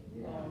it.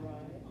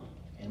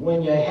 And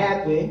when you're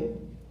happy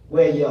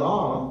where you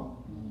are,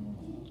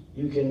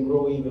 you can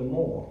grow even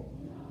more.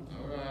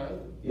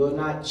 You're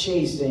not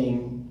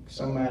chasing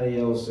somebody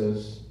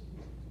else's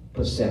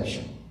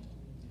perception.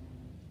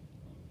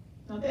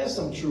 Now there's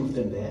some truth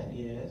in that,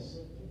 yes.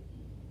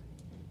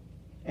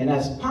 And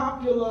as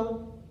popular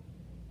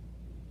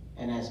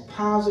and as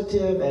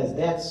positive as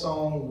that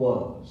song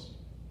was,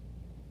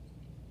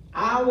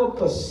 our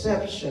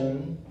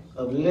perception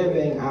of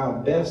living our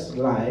best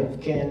life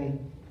can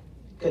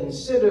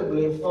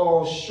considerably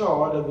fall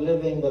short of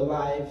living the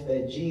life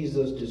that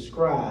Jesus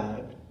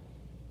described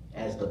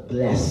as the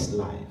blessed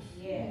life.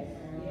 Yes.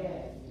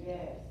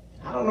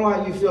 I don't know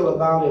how you feel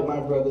about it, my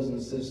brothers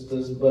and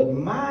sisters, but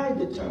my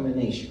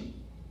determination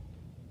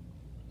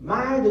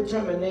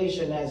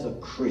as a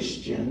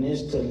Christian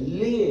is to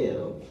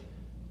live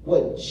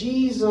what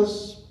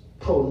Jesus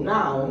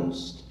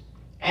pronounced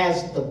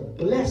as the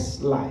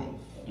blessed life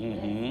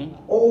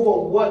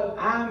over what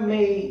I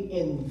may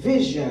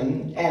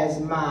envision as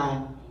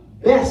my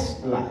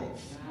best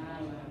life.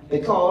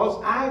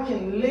 Because I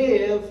can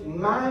live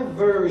my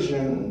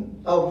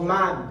version of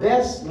my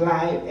best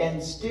life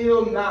and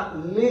still not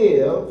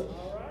live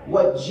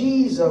what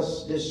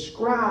Jesus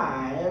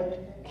described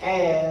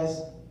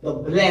as the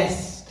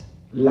blessed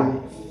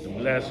life. The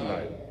blessed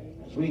life.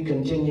 As we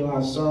continue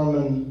our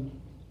sermon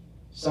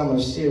summer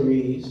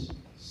series,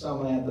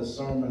 Summer at the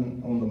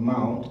Sermon on the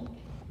Mount,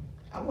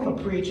 I want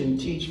to preach and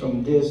teach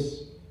from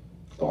this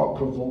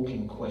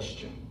thought-provoking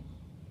question.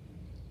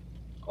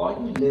 Are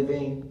you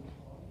living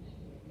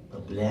the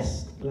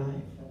blessed life?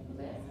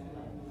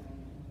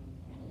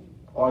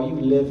 Are you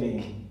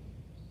living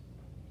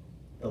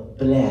the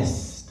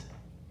blessed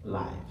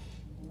life?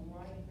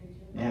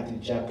 Matthew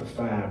chapter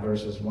 5,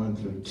 verses 1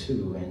 through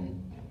 2,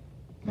 and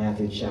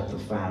Matthew chapter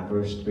 5,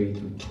 verse 3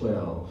 through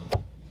 12.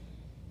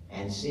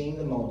 And seeing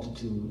the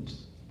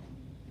multitudes,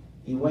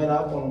 he went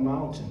up on a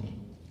mountain.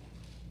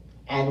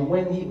 And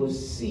when he was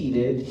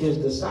seated, his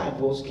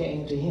disciples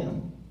came to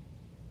him.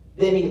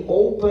 Then he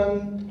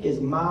opened his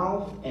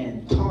mouth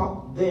and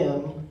taught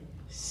them,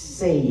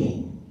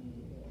 saying,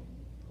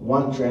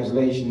 one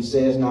translation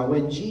says, now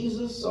when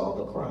Jesus saw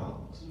the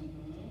crowds,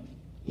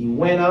 he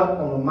went up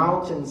on a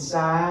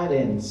mountainside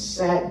and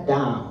sat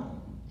down.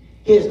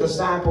 His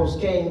disciples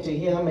came to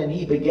him, and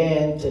he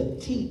began to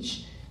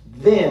teach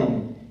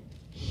them.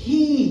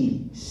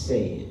 He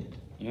said,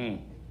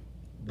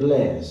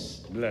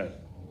 blessed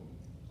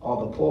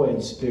are the poor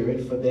in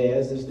spirit, for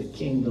theirs is the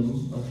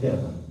kingdom of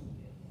heaven.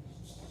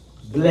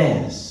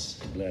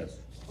 Blessed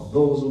are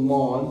those who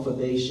mourn, for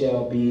they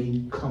shall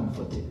be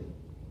comforted.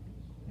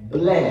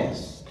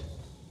 Blessed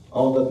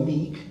are the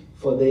meek,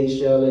 for they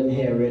shall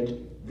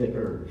inherit the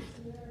earth.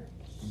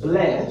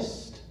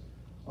 Blessed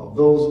are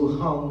those who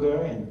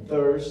hunger and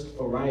thirst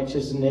for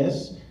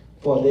righteousness,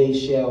 for they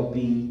shall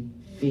be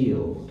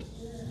filled.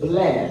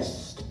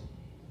 Blessed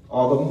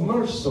are the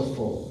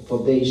merciful,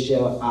 for they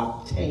shall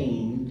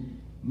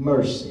obtain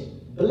mercy.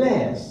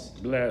 Blessed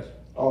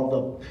are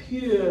the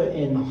pure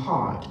in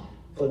heart,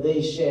 for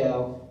they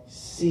shall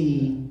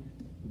see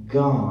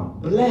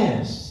God.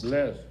 Blessed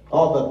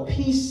are the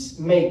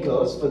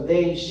peacemakers, for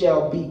they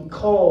shall be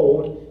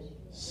called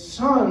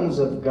sons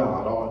of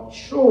God or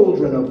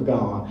children of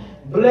God.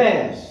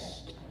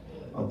 Blessed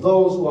are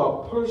those who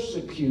are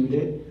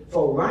persecuted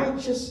for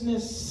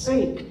righteousness'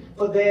 sake,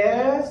 for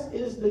theirs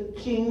is the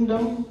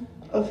kingdom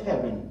of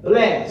heaven.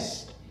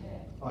 Blessed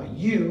are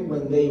you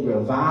when they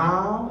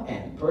revile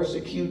and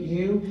persecute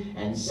you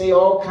and say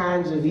all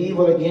kinds of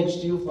evil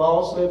against you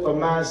falsely for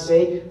my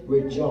sake.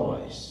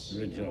 Rejoice.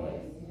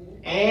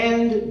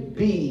 And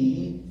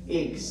be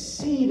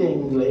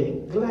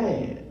exceedingly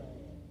glad.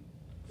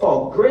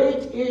 For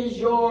great is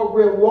your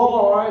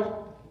reward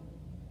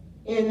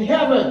in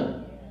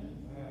heaven.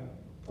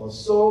 For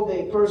so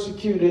they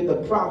persecuted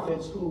the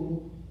prophets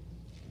who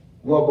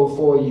were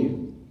before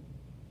you.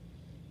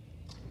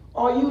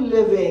 Are you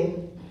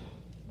living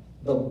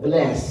the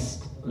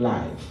blessed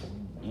life?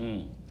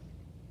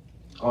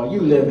 Are you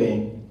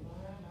living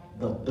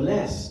the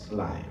blessed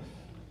life?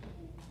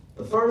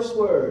 The first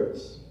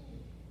words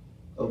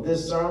of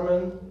this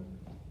Sermon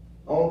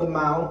on the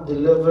Mount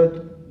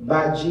delivered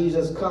by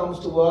Jesus comes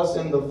to us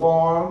in the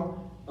form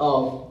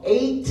of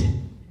 8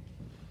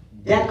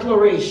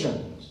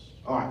 declarations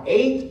or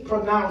 8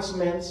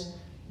 pronouncements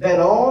that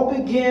all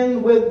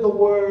begin with the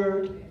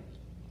word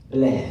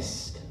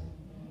blessed.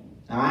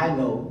 Now I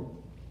know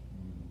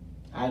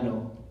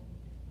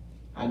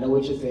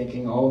what you're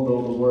thinking,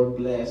 although the word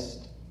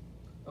blessed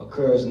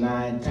occurs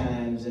 9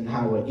 times in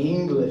our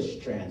English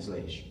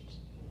translations.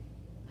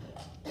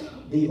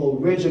 The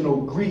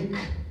original Greek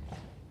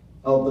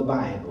of the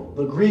Bible,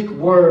 the Greek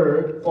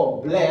word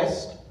for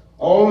blessed,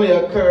 only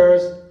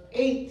occurs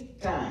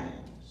 8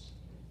 times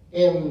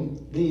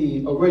in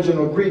the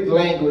original Greek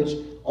language,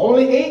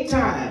 only 8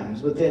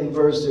 times within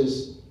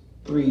verses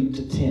 3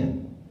 to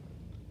 10.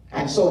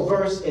 And so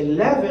verse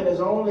 11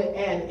 is only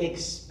an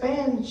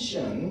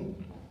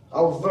expansion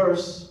of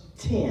verse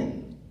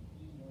 10,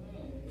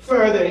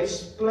 further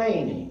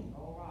explaining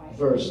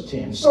verse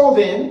 10. So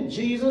then,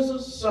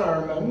 Jesus'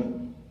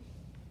 sermon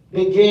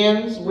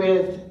begins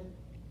with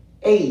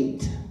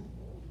 8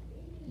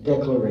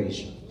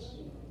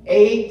 declarations,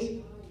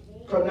 8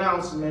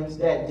 pronouncements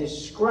that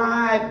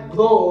describe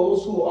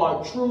those who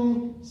are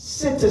true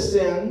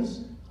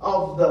citizens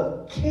of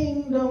the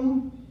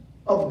kingdom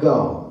of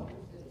God.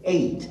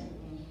 8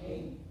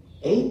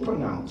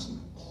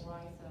 pronouncements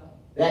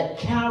that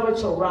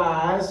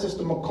characterize,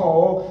 Sister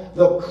McCall,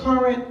 the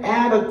current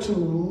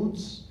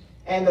attitudes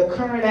and the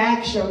current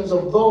actions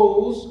of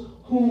those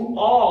who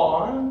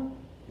are,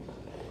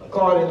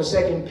 according to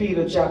 2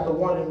 Peter chapter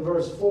 1 and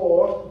verse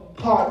 4,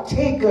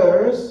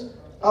 partakers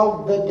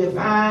of the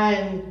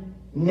divine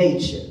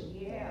nature.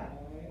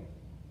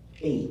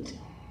 8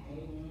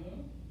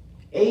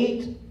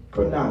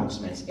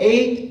 pronouncements,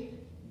 8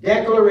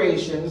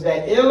 declarations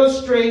that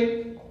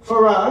illustrate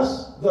for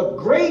us the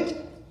great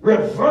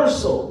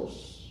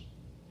reversals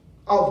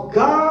of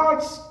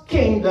God's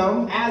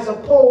kingdom as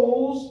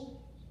opposed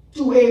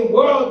to a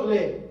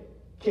worldly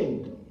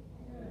kingdom.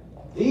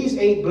 These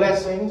 8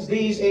 blessings,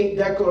 these 8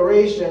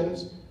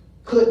 declarations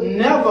could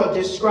never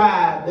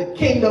describe the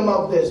kingdom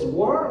of this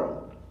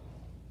world.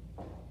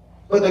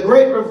 But the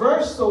great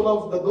reversal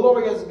of the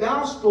glorious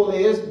gospel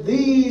is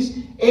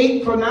these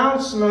 8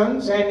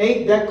 pronouncements and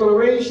 8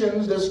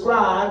 declarations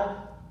describe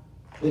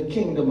the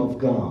kingdom of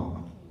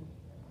God.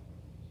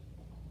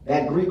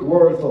 That Greek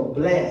word for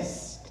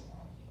blessed,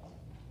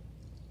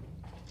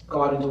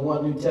 according to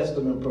one New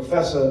Testament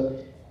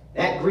professor,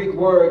 that Greek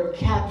word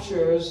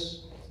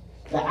captures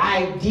the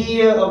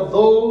idea of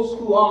those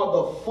who are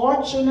the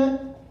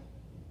fortunate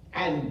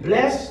and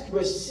blessed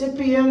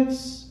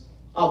recipients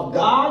of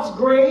God's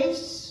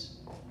grace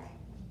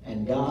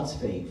and God's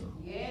favor.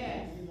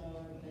 Yes.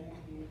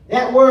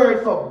 That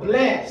word for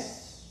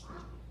blessed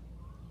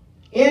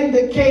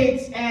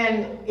indicates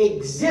an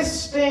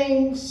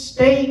existing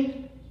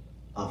state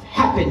of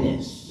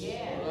happiness.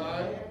 Yes.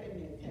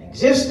 An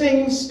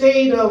existing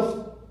state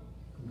of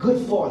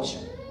good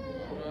fortune.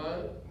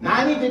 Now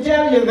I need to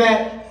tell you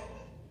that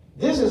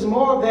this is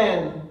more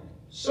than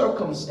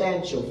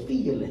circumstantial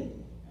feeling.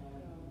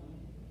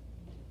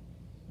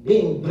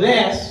 Being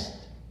blessed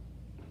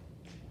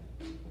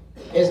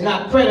is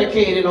not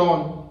predicated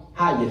on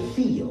how you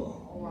feel.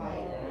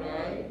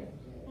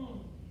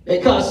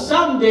 Because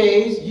some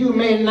days you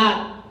may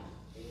not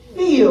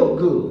feel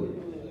good.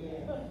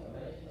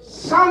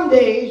 Some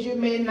days you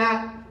may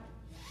not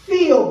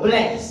feel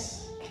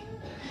blessed.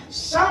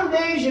 Some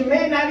days you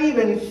may not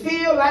even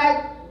feel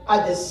like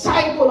a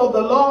disciple of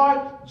the Lord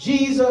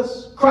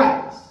Jesus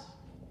Christ.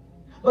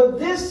 But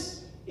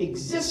this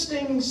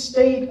existing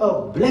state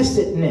of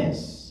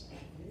blessedness,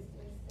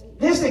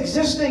 this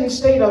existing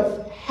state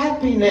of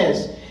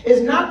happiness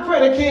is not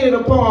predicated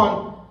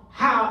upon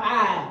how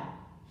I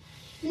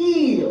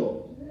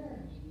feel.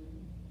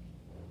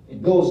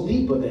 It goes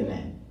deeper than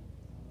that.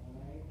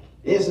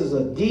 This is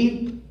a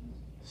deep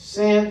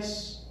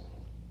sense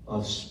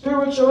of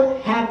spiritual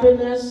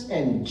happiness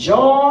and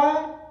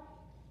joy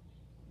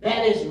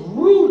that is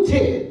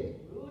rooted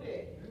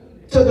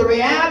to the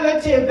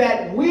reality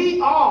that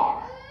we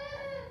are,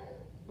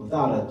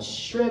 without a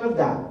shred of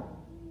doubt,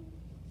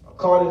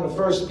 according to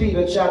 1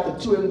 Peter chapter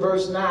 2 and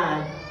verse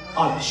 9,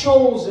 a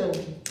chosen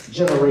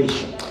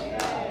generation,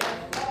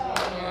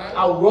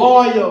 a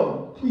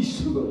royal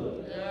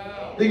priesthood.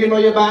 Do you know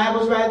your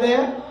Bibles right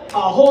there?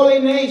 A holy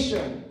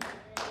nation,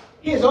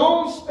 his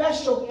own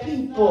special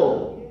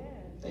people,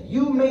 that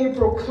you may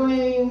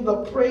proclaim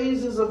the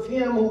praises of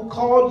him who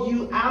called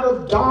you out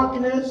of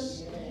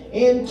darkness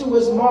into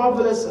his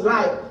marvelous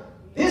light.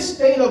 This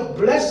state of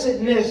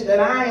blessedness that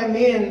I am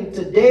in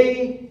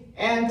today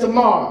and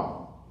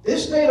tomorrow,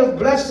 this state of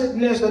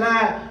blessedness that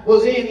I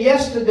was in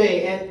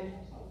yesterday and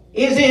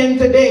is in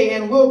today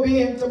and will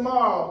be in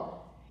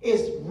tomorrow,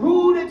 is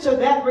rooted to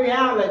that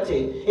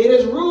reality. It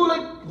is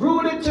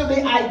rooted to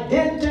the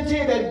identity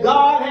that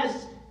God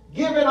has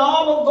given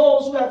all of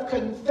those who have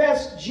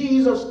confessed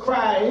Jesus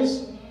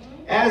Christ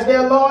as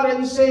their Lord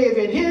and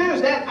Savior. And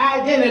here's that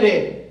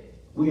identity.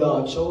 We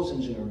are a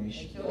chosen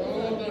generation.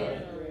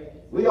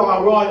 We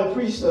are a royal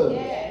priesthood.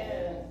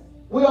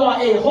 We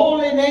are a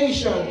holy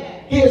nation,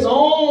 his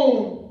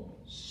own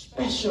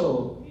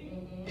special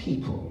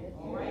people.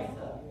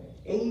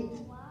 8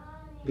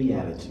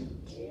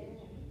 Beatitudes.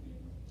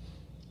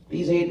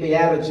 These 8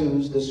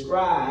 Beatitudes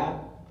describe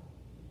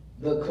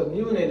the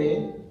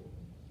community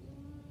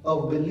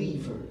of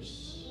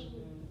believers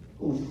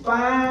who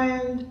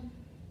find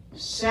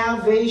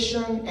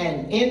salvation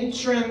and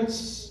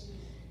entrance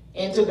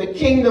into the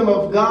kingdom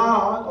of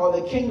God or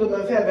the kingdom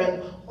of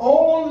heaven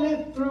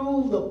only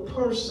through the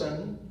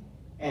person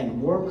and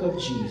work of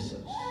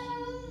Jesus.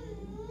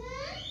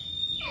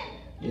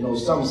 You know,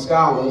 some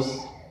scholars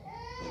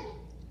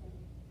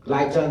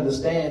like to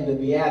understand the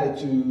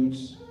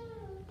Beatitudes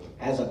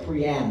as a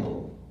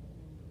preamble,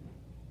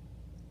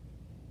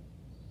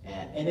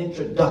 an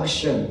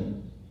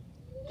introduction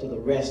to the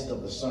rest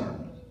of the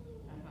sermon.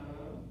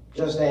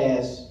 Just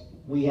as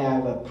we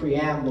have a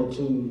preamble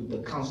to the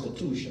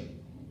Constitution.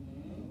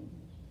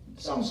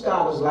 Some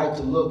scholars like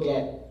to look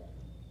at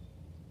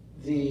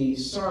the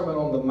Sermon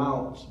on the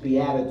Mount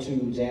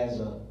Beatitudes as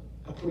a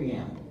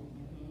preamble,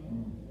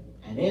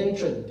 an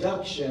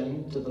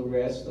introduction to the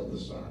rest of the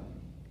sermon.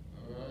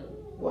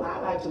 Well, I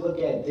like to look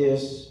at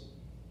this,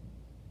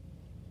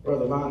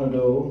 Brother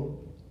Vonado,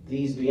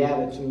 these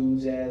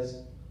Beatitudes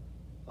as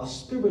a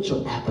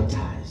spiritual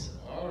appetizer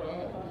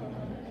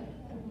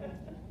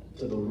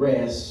to the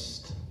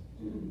rest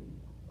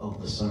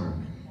of the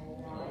sermon.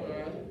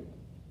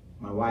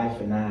 My wife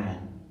and I,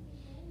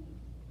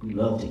 we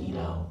love to eat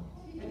out.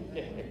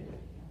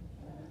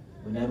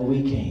 Whenever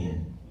we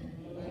can.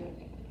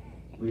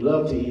 We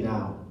love to eat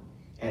out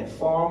at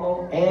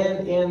formal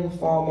and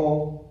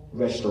informal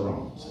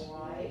restaurants.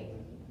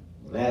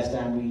 Last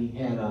time we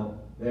had a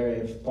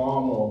very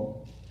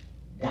formal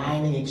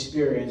dining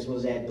experience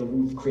was at the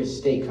Ruth Chris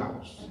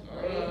Steakhouse.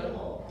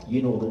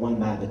 You know, the one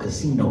by the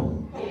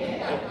casino.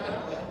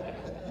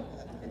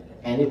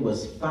 And it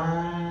was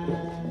fine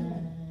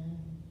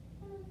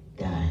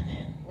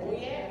dining.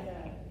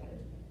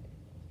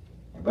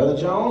 And Brother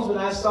Jones, when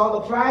I saw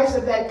the price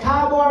of that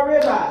cowboy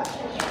ribeye,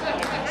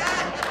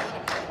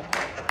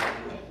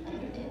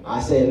 I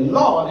said,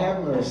 Lord,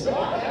 have mercy.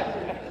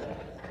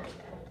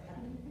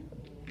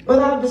 But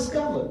I've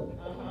discovered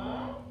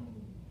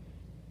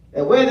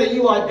that whether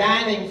you are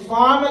dining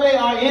formally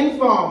or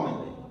informally,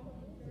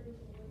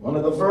 one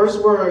of the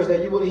first words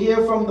that you will hear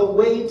from the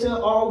waiter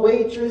or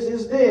waitress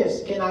is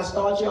this: can I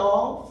start you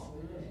off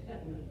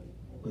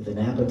with an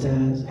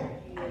appetizer?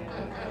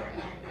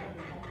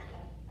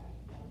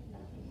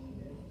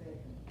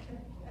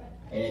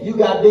 And if you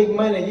got big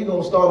money, you're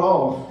going to start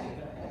off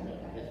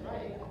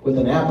with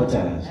an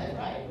appetizer.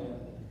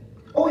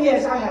 Oh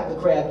yes, I have the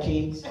crab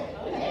cakes.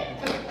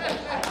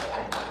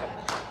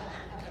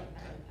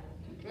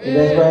 Is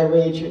that right,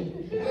 Rachel?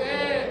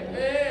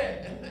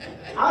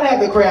 I'll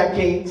have the crab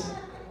cakes.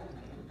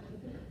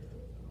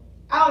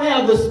 I'll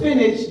have the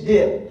spinach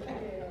dip.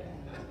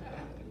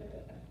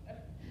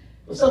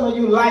 For some of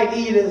you light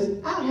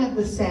eaters, I'll have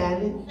the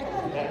salad.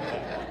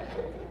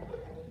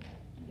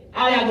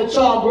 I'll have the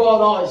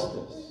charbroiled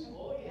oysters.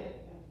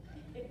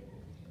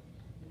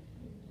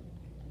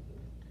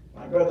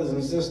 My brothers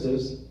and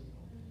sisters,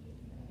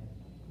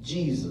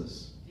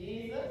 Jesus,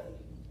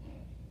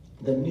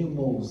 the new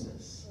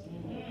Moses,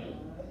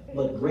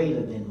 but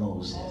greater than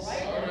Moses.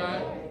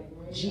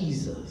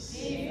 Jesus,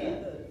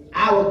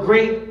 our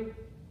great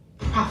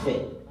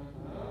prophet,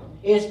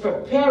 is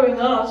preparing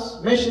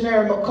us,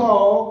 Missionary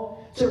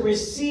McCall, to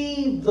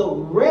receive the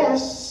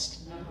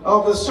rest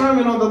of the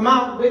Sermon on the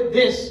Mount with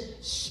this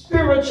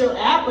spiritual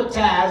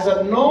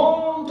appetizer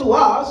known to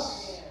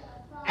us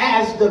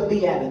as the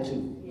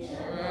Beatitudes.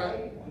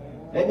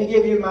 Let me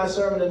give you my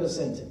sermon in a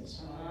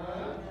sentence.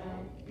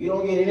 If you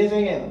don't get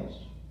anything else,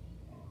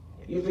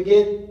 if you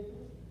forget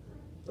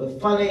the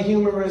funny,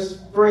 humorous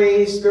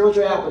phrase,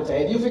 spiritual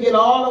appetite, if you forget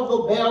all of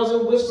the bells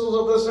and whistles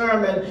of the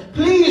sermon,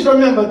 please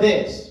remember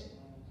this.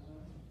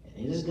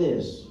 And it is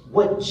this: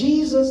 what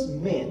Jesus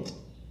meant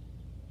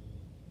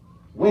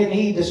when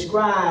he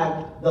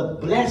described the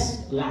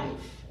blessed life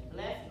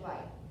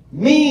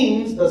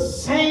means the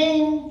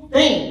same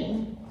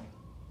thing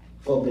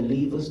for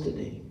believers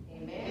today.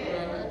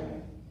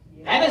 Amen.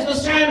 That is the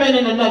sermon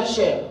in a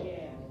nutshell.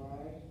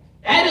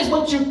 That is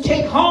what you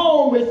take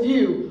home with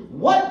you.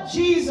 What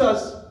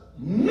Jesus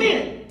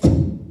meant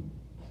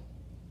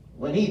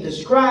when he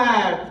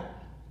described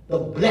the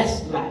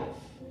blessed life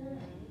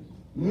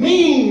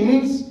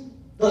means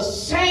the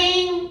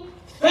same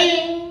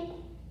thing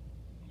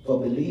for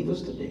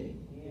believers today.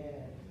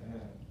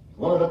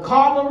 One of the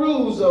cardinal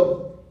rules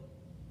of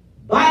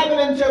Bible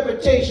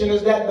interpretation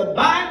is that the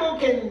Bible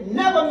can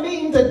never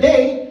mean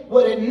today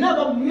what it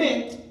never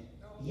meant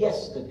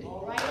yesterday.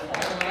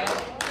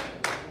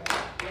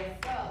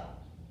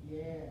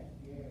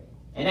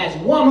 And as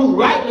one who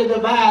rightly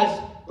divides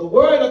the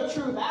word of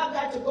truth, I've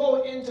got to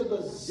go into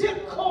the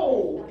zip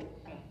code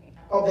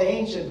of the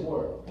ancient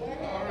world.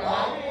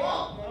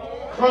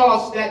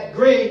 Cross that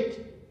great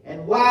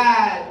and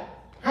wide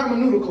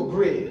hermeneutical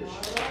bridge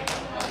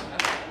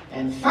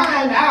and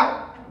find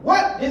out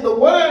what did the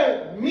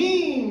word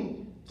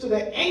mean to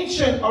the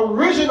ancient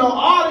original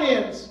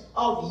audience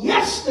of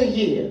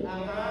yesteryear.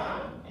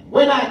 And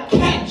when I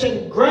catch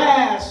and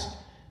grasp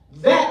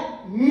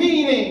that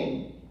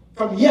meaning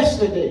from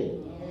yesterday,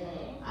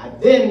 I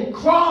then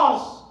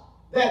cross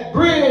that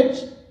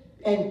bridge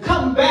and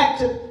come back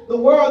to the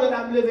world that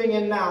I'm living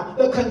in now,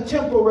 the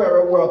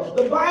contemporary world.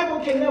 The Bible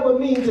can never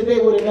mean today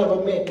what it never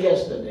meant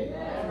yesterday.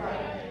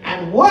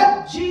 And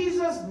what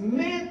Jesus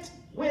meant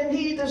when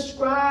he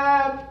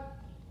described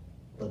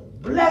the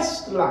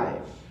blessed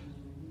life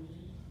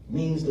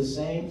means the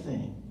same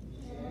thing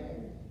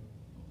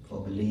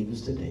for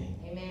believers today.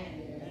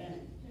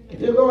 Amen.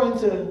 If you're going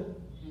to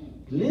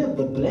live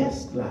the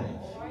blessed life,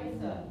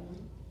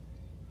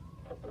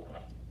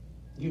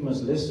 you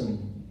must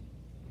listen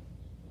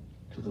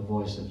to the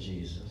voice of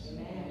Jesus.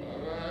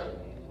 Amen.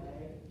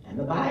 And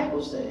the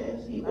Bible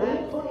says he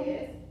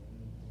opened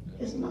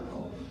his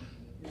mouth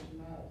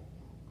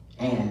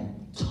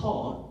and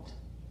taught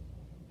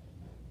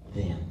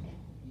them.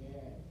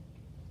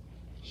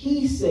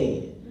 He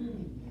said,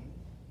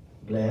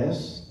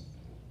 blessed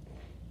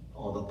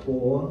are the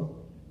poor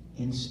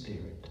in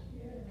spirit,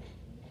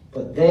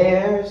 for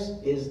theirs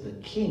is the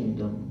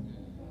kingdom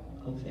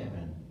of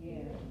heaven.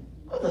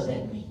 What does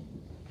that mean?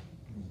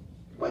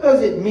 What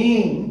does it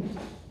mean,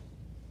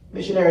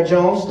 Missionary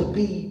Jones, to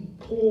be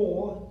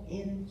poor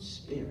in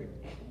spirit?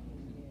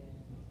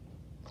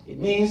 It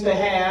means to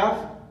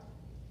have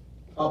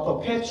a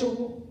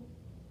perpetual,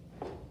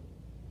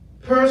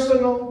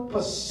 personal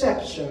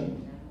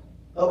perception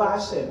of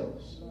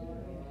ourselves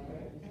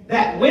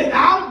that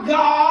without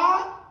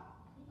God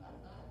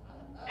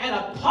and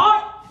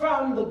apart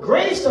from the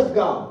grace of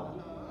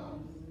God,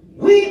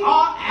 we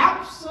are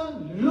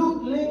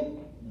absolutely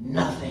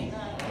nothing.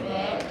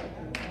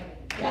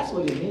 That's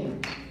what it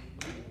means.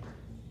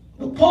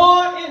 The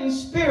poor in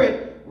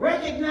spirit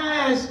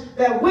recognize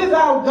that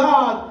without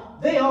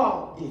God, they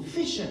are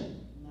deficient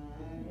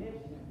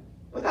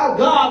Without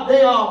God,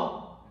 they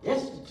are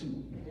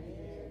destitute.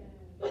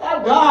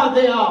 Without God,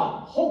 they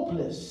are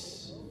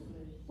hopeless.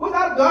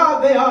 Without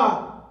God, they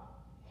are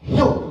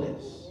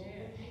helpless.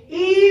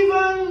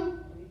 Even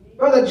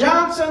Brother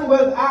Johnson,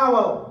 with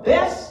our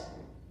best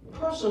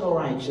personal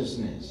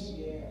righteousness,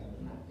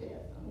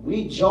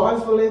 we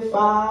joyfully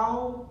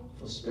file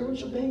for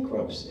spiritual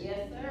bankruptcy.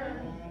 Yes,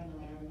 sir.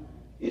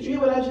 Did you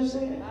hear what I just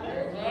said?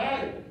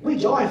 We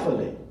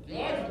joyfully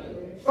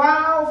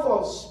file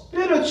for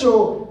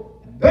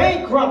spiritual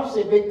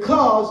bankruptcy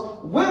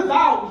because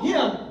without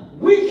him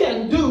we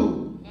can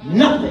do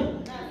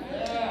nothing.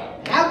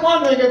 I'm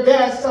wondering if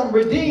there's some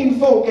redeemed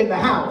folk in the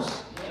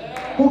house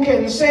who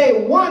can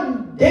say,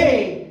 one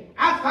day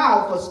I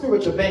filed for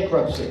spiritual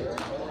bankruptcy.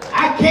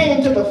 I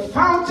came to the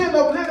fountain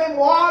of living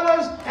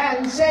waters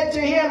and said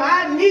to him,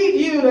 I need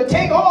you to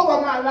take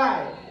over my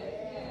life.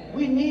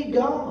 We need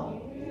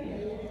God.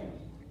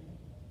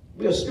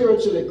 We are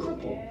spiritually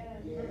crippled,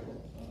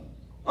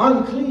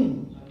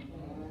 unclean,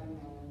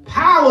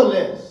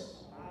 powerless,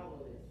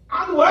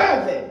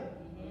 unworthy,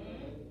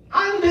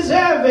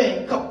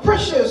 undeserving,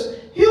 capricious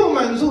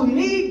humans who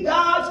need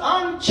God's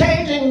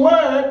unchanging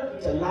word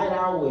to light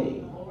our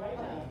way.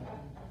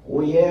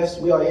 Oh yes,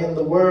 we are in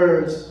the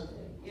words.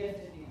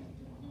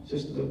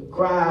 Sister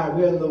Cry,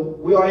 we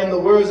are in the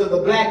words of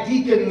the black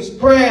deacon's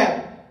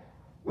prayer.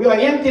 We are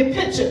empty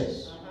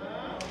pitchers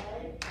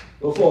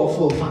before a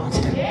full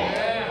fountain.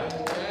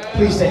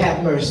 Please to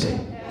have mercy.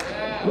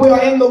 We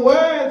are in the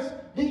words,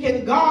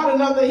 Deacon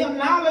Garden of the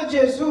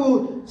hymnologists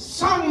who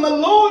sung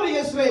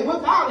melodiously.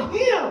 Without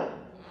him,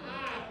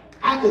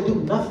 I could do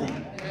nothing.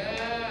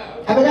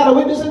 Have I got a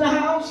witness in the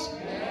house?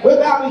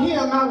 Without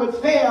him, I would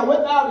fail.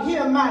 Without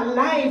him, my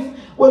life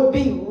would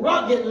be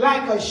rugged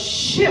like a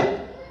ship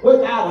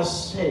without a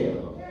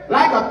sail.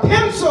 Like a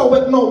pencil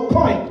with no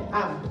point,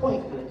 I'm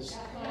pointless.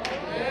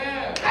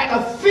 Like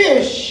a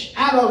fish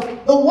out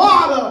of the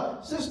water,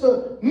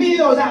 Sister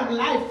Mills, I'm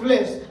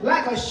lifeless.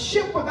 Like a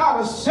ship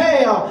without a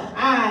sail,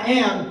 I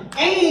am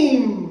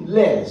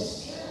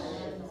aimless.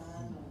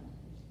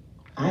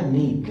 I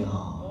need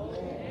God.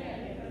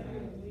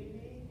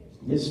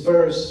 This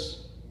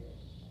first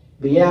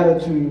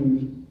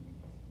beatitude,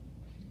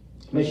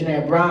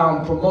 Missionary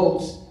Brown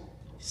promotes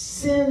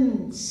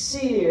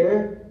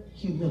sincere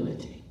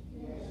humility.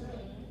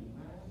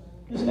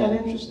 Isn't that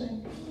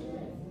interesting?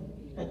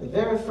 That the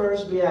very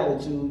first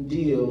beatitude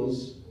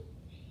deals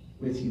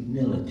with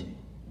humility.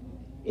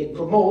 It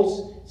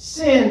promotes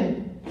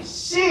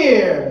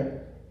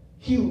sincere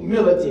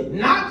humility,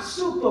 not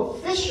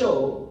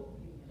superficial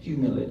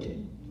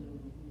humility,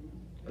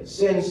 but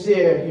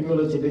sincere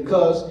humility,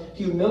 because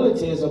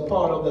humility is a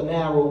part of the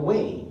narrow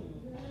way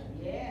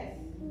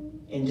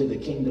into the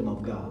kingdom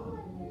of God.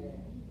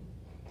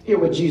 Hear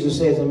what Jesus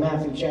says in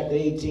Matthew chapter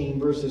 18,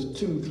 verses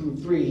 2 through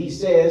 3. He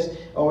says,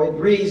 or it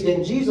reads,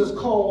 then Jesus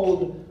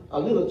called a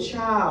little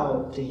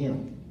child to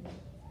him,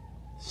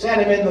 sat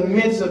him in the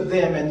midst of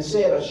them, and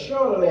said,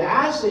 assuredly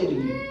I say to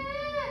you,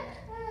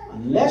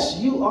 unless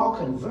you are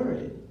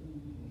converted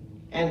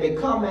and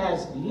become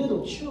as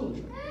little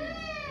children,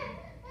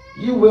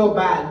 you will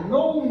by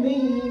no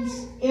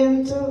means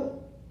enter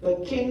the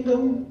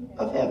kingdom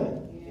of heaven.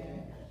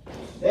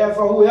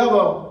 Therefore,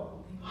 whoever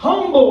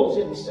humbles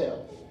himself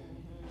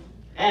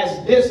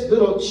as this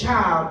little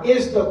child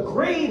is the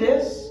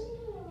greatest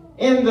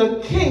in the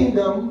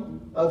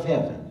kingdom of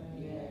heaven.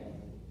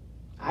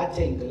 I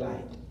take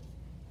delight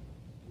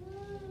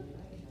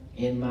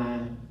in my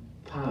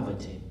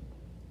poverty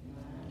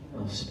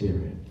of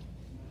spirit.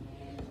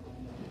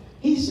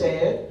 He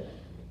said,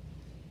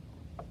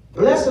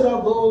 blessed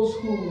are those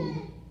who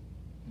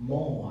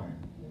mourn,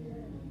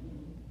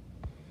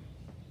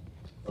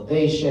 for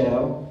they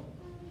shall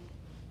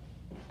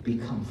be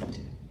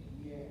comforted.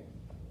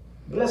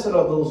 Blessed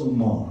are those who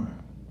mourn,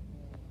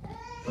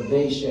 for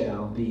they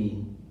shall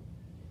be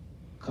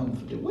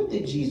comforted. What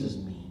did Jesus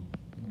mean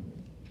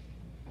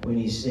when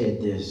he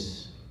said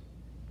this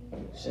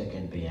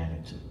second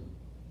beatitude?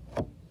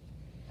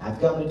 I've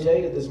come to tell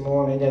you this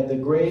morning that the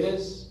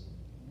greatest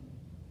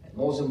and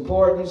most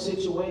important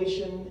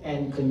situation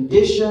and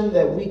condition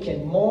that we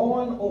can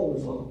mourn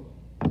over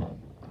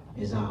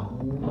is our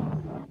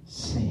own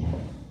sin.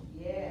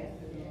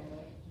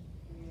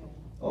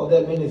 Oh,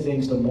 there are many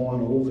things to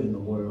mourn over in the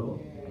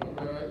world.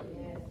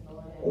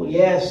 Oh,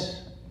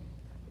 yes.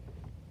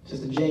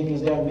 Sister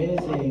Jenkins, there are many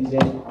things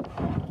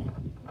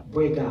that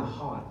break our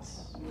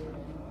hearts.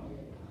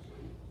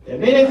 There are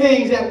many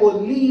things that will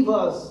leave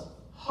us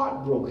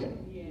heartbroken.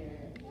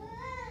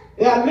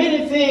 There are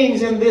many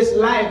things in this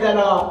life that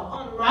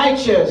are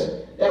unrighteous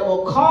that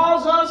will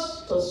cause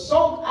us to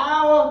soak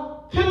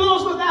our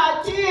pillows with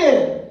our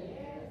tears.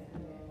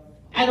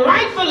 And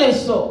rightfully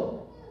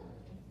so.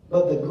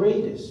 But the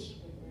greatest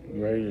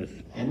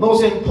and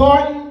most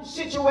important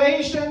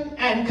situation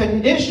and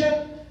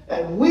condition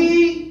that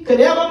we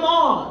could ever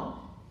mourn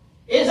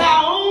is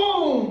our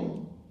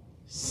own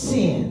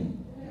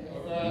sin.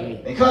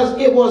 Because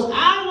it was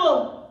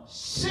our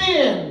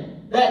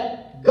sin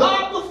that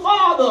God the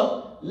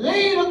Father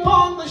laid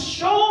upon the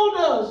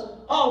shoulders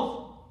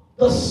of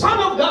the Son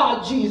of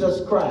God,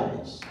 Jesus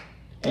Christ.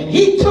 And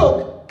he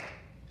took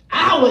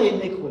our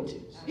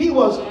iniquities. He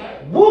was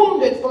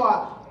wounded for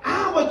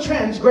our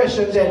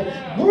transgressions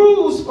and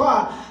bruised for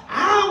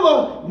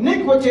our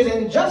iniquities.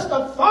 And just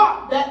the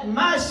thought that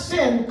my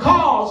sin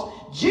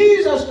caused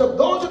Jesus to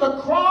go to the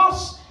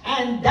cross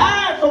and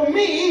die for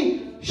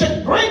me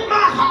should break my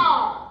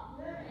heart.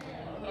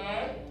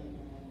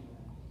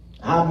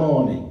 Our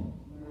mourning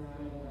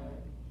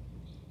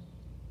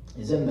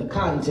is in the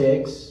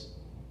context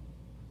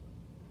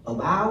of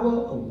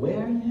our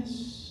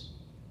awareness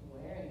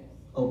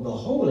of the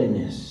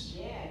holiness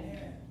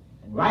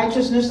and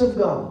righteousness of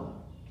God,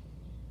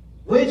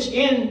 which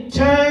in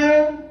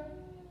turn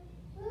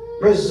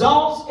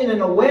results in an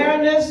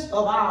awareness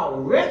of our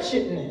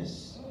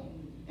wretchedness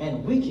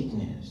and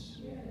wickedness.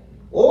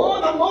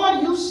 Or the more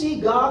you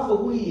see God for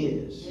who he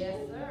is,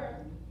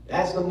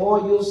 that's the more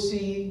you'll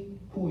see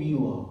who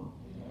you are.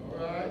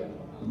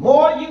 The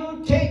more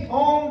you take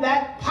on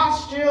that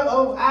posture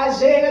of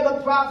Isaiah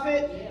the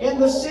prophet in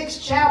the 6th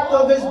chapter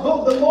of his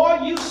book, the more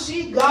you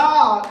see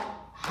God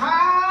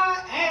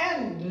high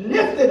and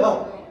lifted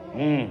up.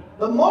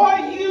 The more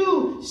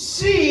you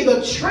see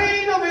the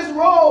train of his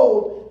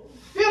robe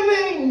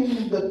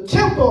filling the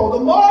temple, the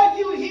more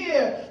you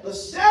hear the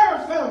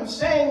seraphim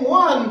saying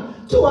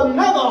one to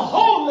another,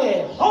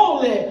 holy,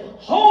 holy,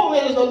 holy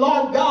is the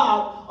Lord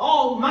God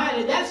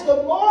Almighty. That's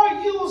the more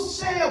you'll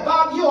say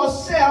about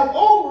yourself,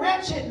 oh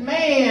wretched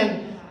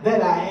man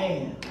that I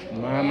am.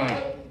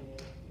 Mama.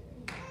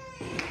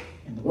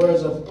 In the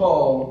words of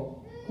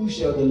Paul, who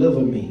shall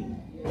deliver me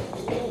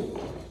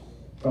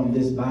from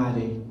this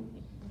body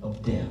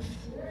of death?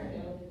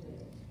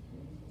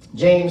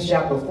 James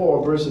chapter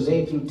 4 verses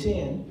 8 through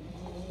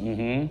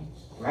 10.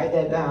 Write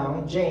that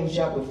down. James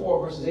chapter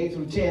 4 verses 8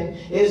 through 10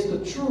 is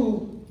the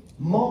true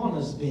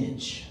mourner's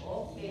bench.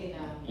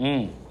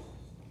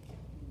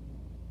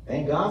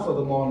 Thank God for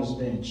the mourner's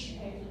bench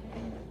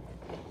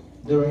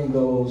during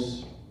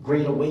those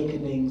great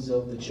awakenings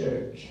of the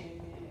church.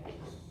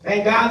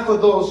 Thank God for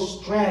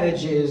those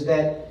strategies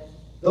that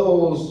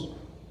those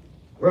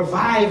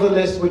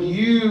revivalists would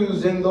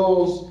use in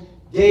those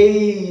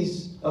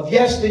days of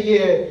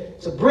yesteryear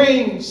to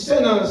bring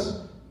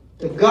sinners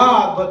to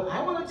God. But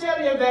I want to tell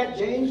you that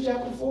James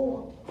chapter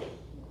 4,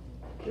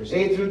 verse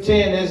 8 through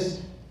 10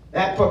 is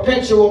that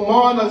perpetual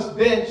mourner's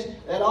bench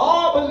that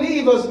all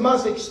believers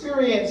must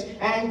experience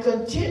and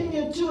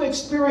continue to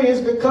experience,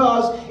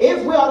 because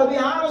if we are to be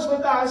honest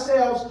with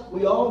ourselves,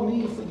 we all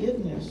need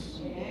forgiveness.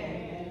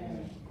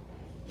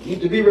 We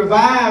need to be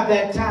revived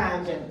at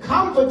times and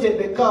comforted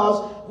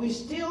because we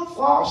still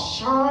fall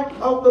short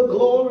of the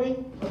glory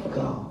of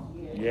God.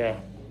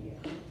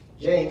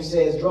 James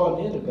says, draw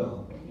near to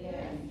God.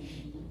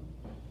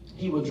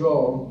 He will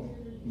draw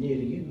near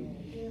to you.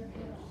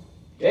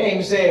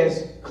 James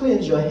says,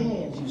 cleanse your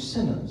hands, you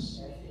sinners.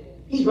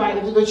 He's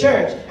writing to the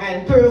church.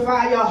 And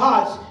purify your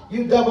hearts,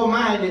 you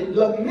double-minded.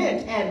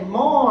 Lament and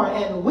mourn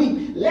and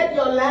weep. Let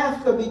your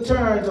laughter be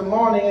turned to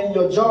mourning and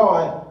your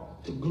joy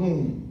to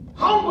gloom.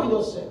 Humble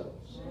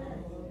yourselves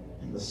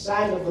in the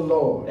sight of the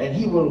Lord, and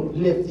he will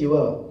lift you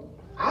up.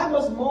 I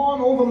must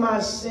mourn over my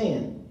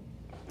sin.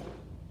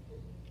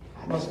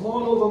 I must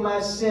mourn over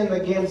my sin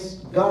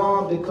against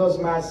God, because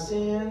my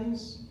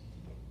sins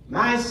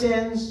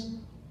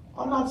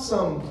are not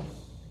some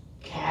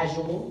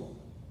casual,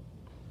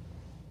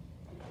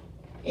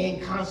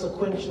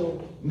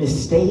 inconsequential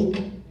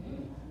mistake.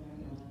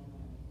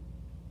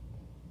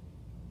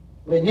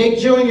 When Nick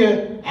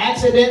Jr.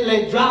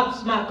 accidentally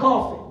drops my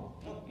coffee,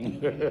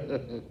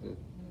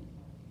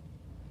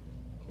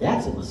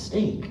 that's a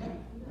mistake.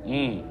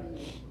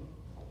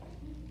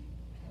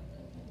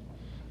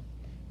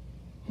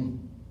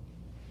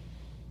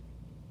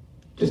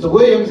 Mr.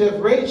 Williams,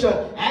 if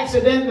Rachel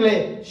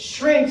accidentally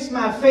shrinks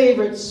my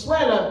favorite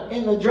sweater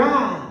in the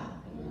drive,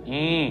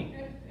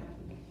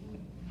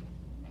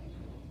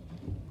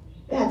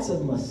 that's a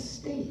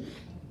mistake.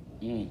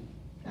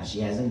 Now, she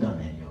hasn't done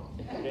that, y'all.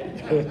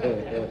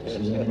 She's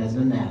using it as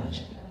an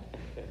analogy.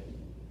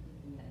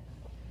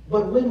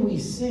 But when we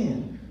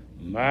sin,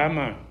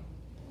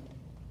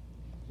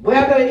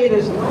 whether it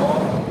is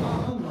known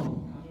or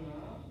unknown,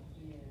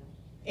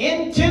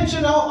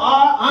 intentional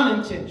or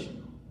unintentional,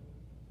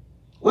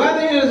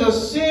 whether it is a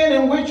sin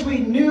in which we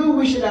knew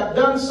we should have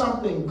done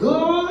something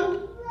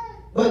good,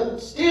 but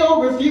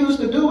still refused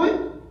to do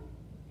it,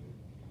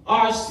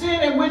 or a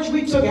sin in which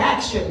we took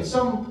action,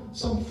 some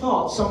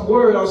thought, some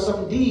word, or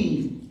some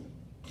deed,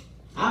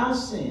 our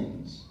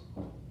sins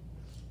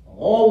are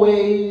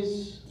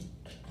always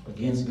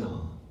against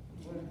God.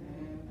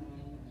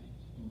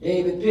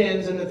 David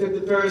pens in the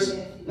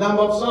 51st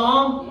number of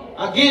Psalm,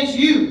 against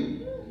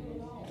you,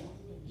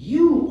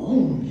 you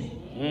only,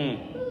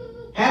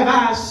 have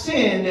I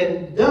sinned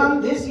and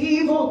done this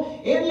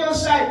evil in your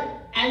sight.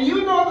 And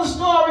you know the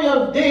story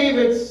of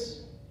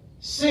David's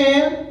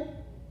sin.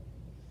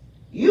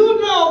 You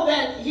know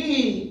that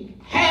he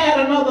had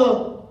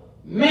another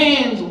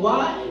man's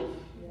wife.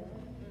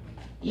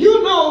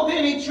 You know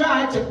that he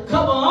tried to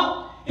cover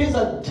up his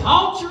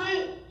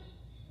adultery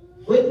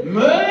with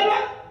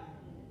murder.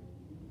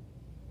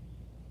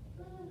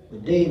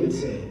 But David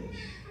says,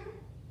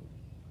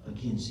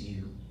 against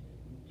you,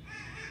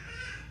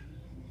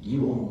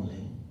 you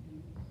only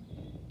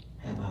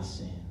have I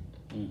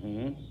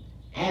sinned,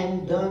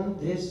 and done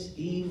this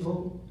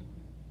evil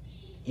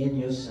in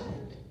your sight.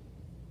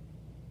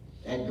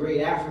 That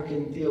great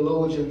African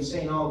theologian,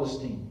 St.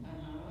 Augustine,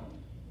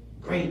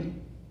 great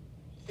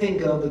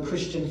thinker of the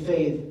Christian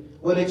faith,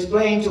 will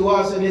explain to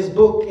us in his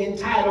book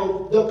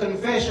entitled The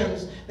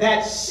Confessions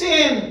that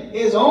sin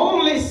is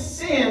only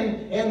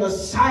sin in the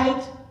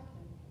sight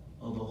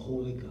of a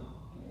holy God.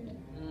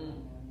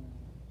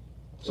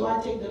 So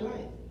I take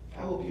delight.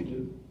 I hope you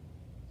do.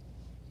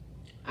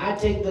 I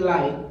take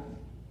delight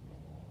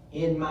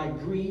in my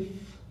grief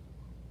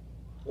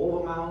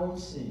over my own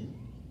sin,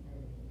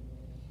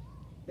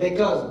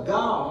 because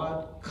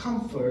God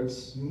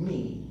comforts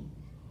me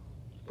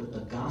with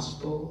the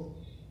gospel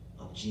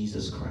of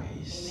Jesus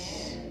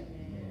Christ.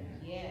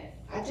 Yes.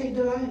 I take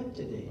delight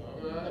today.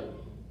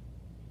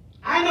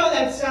 I know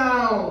that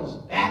sounds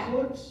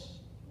backwards.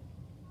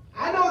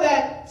 I know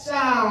that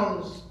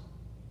sounds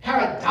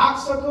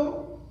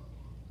paradoxical,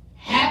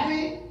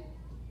 happy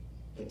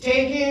for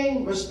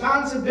taking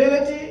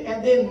responsibility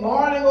and then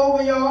mourning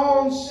over your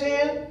own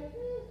sin.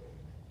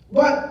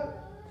 But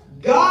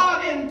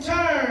God in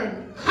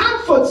turn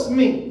comforts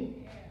me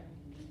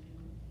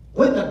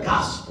with the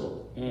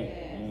gospel.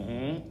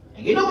 And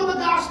you know what the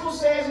gospel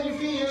says in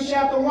Ephesians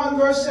chapter 1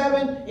 verse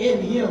 7?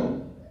 In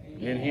him.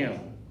 In him.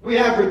 We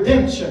have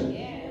redemption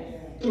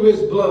through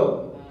his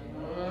blood.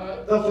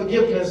 The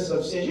forgiveness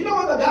of sins. You know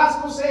what the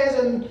gospel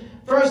says in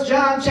 1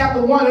 John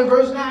chapter 1 and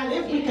verse 9?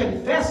 If we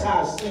confess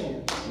our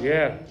sins,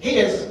 he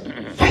is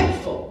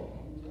faithful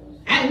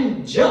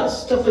and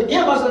just to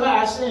forgive us of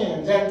our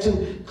sins and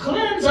to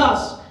cleanse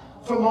us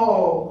from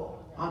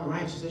all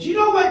unrighteousness. You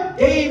know what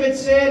David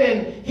said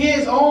in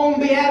his own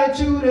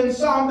beatitude in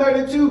Psalm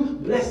 32?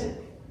 Blessed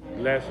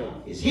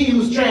is he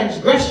whose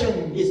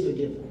transgression is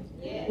forgiven,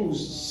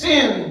 whose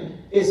sin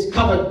is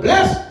covered.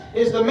 Blessed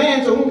is the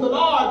man to whom the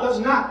Lord does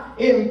not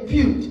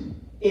impute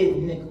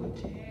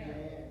iniquity.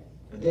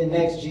 But then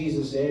next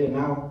Jesus said, and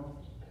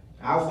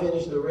I'll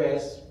finish the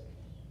rest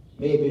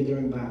maybe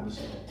during Bible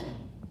study.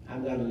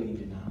 I've got to leave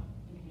you now.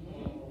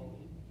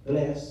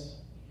 Blessed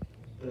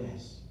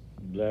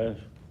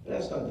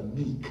are the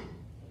meek.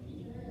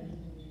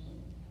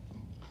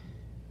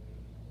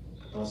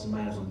 I thought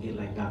somebody was going to get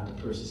like Dr.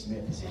 Percy Smith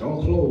and say,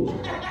 don't close.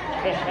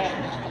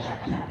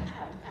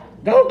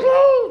 Don't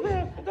close,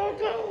 man.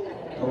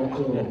 Don't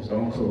close.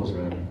 Don't close,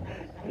 Reverend.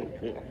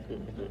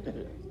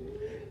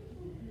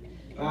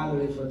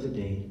 Finally for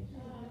today,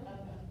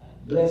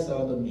 blessed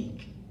are the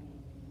meek,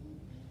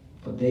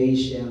 for they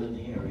shall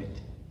inherit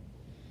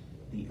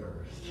the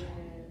earth.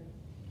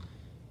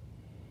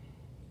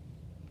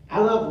 I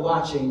love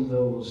watching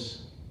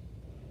those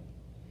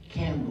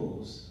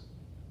Campbell's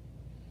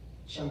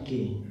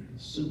chunky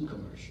soup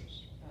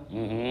commercials.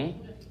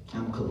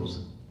 I'm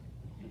closing.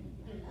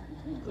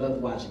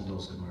 Love watching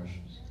those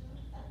commercials.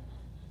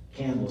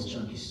 Campbell's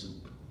chunky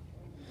soup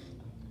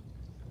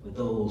with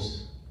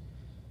those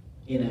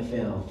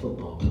NFL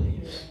football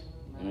players.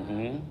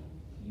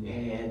 You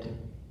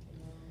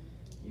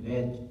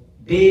had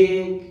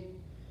big,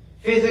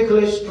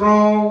 physically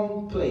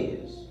strong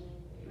players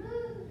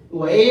who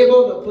were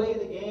able to play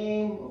the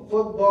game of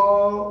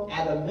football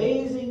at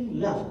amazing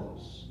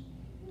levels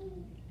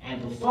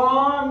and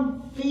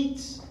perform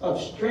feats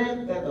of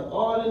strength that the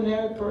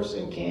ordinary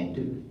person can't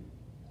do.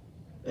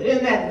 But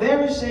in that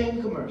very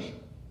same commercial,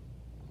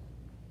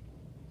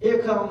 here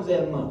comes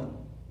their mother.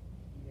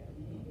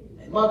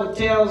 Their mother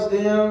tells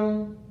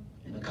them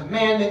in a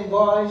commanding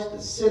voice to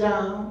sit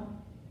down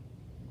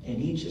and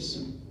eat your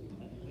soup.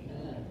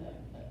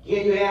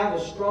 Here you have a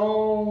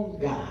strong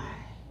guy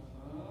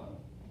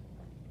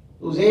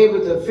who's able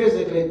to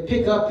physically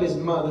pick up his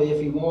mother if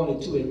he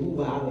wanted to and move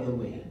her out of the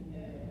way.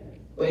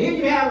 But here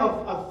you have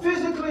a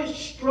physically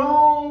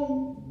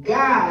strong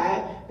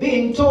guy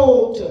being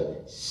told to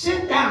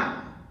sit down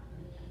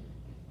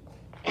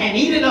and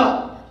eat it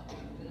up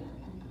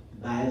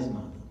by his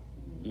mother.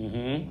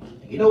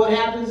 You know what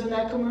happens in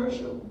that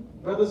commercial,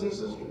 brothers and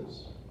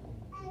sisters?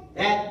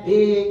 That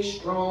big,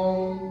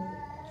 strong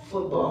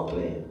football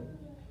player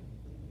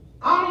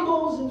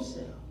humbles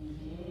himself,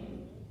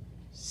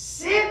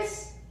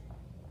 sits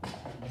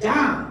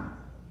down,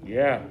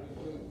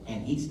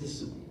 and eats the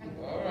soup.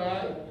 All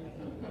right.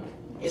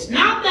 It's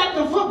not that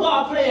the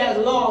football player has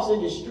lost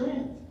in his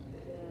strength.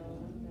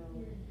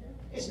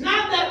 It's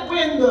not that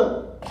when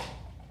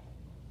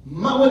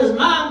his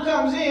mom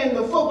comes in,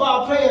 the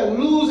football player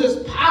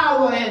loses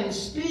power and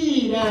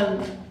speed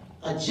and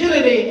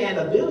agility and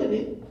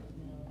ability.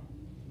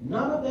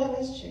 None of that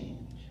has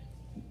changed.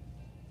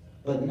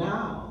 But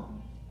now,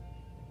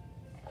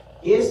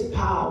 his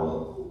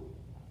power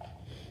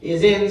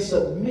is in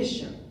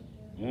submission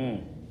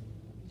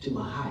to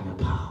a higher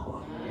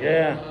power.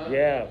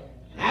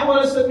 I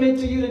want to submit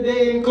to you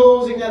today in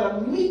closing that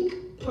a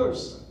meek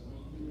person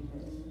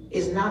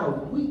is not a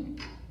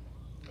weak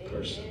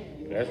person.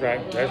 That's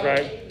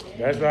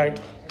right.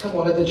 Come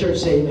on, let the church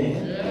say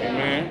amen.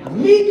 Amen. A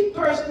meek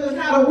person is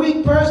not a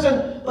weak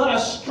person, but a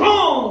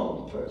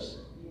strong person.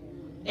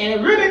 And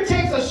it really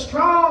takes a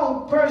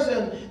strong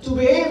person to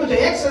be able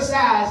to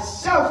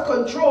exercise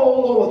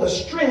self-control over the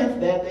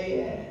strength that they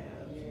have.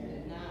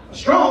 A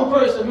strong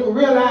person who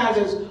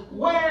realizes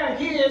where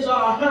his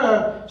or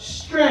her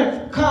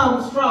strength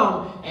comes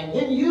from and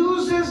then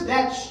uses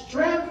that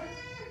strength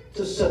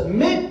to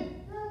submit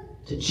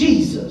to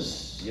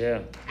Jesus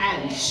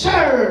and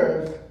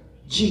serve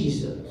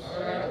Jesus.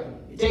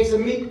 It takes a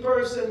meek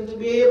person to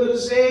be able to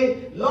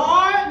say,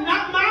 Lord,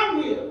 not my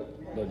will,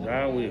 but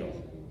thy will.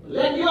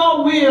 Let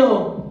your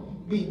will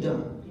be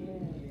done.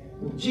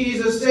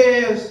 Jesus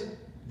says,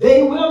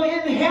 they will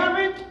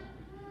inherit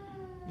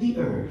the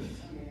earth.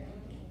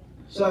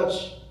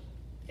 Such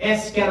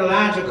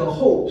eschatological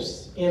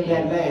hopes in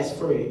that last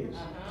phrase.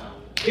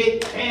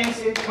 Big,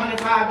 fancy,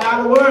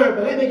 $25 word,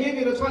 but let me give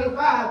you the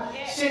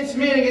 25-cent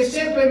meaning. It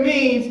simply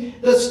means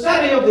the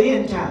study of the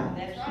end time.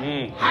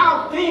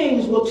 How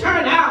things will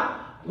turn out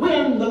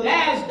when the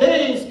last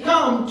days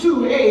come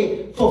to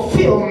a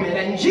fulfillment.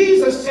 And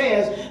Jesus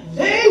says,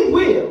 they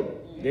will.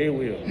 They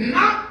will.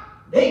 Not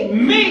they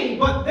may,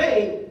 but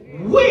they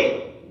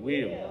will.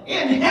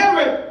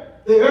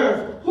 Inherit the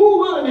earth. Who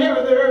will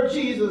inherit the earth?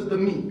 Jesus, the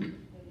meek.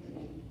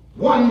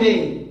 One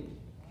day,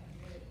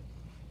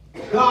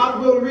 God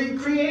will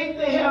recreate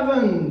the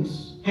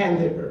heavens and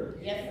the earth.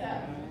 Yes,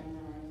 sir.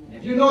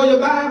 If you know your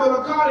Bible,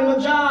 according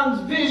to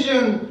John's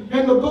vision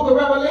in the book of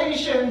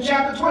Revelation,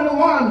 chapter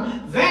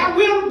 21, there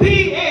will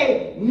be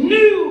a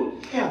new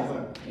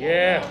heaven.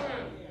 Yeah.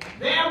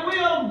 There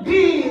will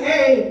be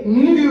a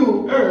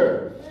new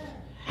earth.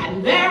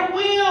 And there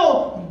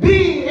will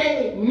be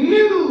a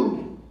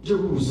new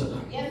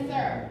Jerusalem. Yes,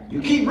 sir.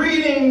 You keep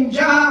reading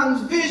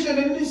John's vision,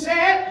 and he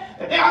said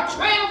that there are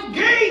 12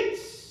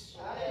 gates.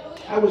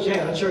 I wish I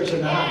had a church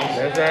in the house.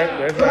 That's right.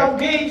 That's 12 right.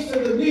 gates to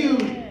the new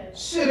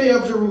city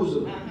of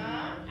Jerusalem.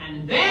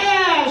 And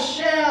there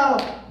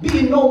shall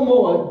be no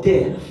more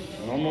death.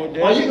 No more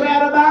death. Are you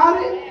glad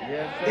about it?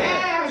 Yes, sir.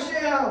 There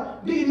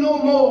shall be no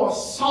more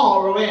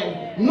sorrow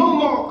and no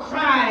more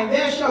crying.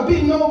 There shall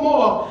be no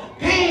more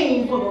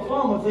pain, for the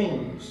former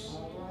things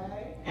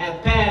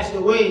have passed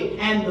away.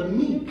 And the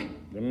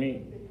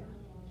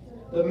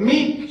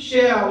meek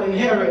shall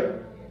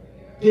inherit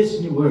this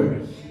new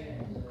earth.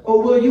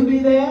 Oh, will you be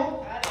there?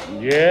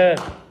 Yeah.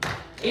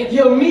 If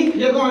you're meek,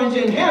 you're going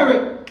to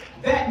inherit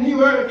that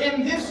new earth.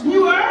 In this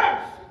new earth,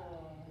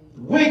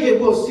 the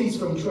wicked will cease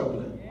from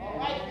troubling,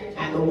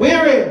 and the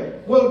weary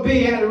will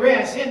be at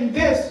rest. In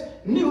this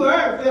new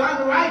earth, the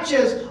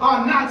unrighteous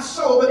are not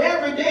so, but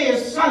every day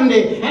is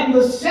Sunday, and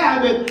the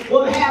Sabbath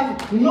will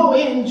have no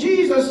end.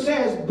 Jesus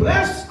says,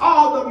 blessed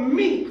are the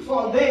meek,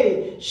 for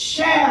they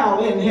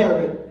shall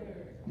inherit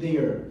the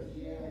earth.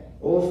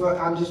 Oh,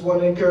 I just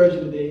want to encourage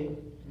you today.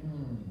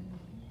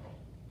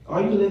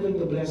 Are you living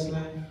the blessed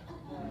life?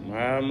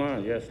 My.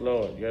 Yes,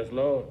 Lord. Yes,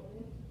 Lord.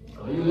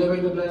 Are you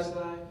living the blessed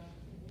life?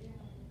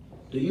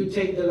 Do you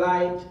take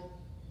delight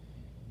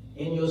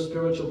in your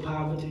spiritual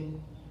poverty?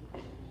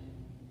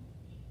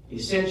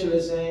 Essentially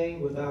saying,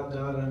 without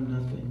God, I'm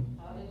nothing.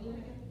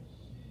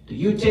 Do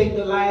you take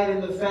delight in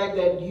the fact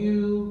that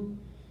you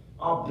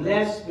are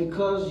blessed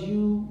because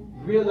you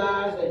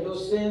realize that your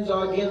sins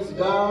are against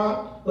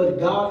God, but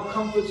God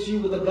comforts you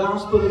with the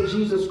gospel of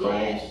Jesus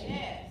Christ?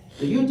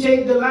 Do you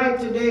take delight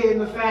today in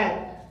the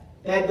fact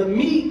that the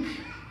meek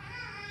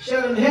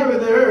shall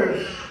inherit the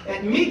earth?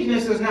 That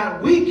meekness is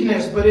not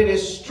weakness, but it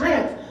is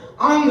strength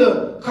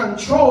under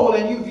control,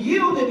 and you've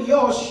yielded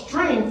your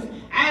strength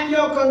and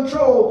your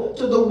control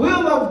to the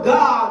will of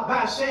God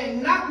by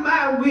saying, not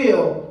my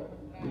will,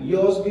 but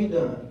yours be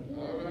done.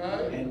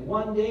 And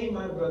one day,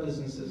 my brothers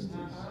and sisters,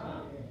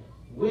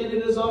 when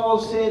it is all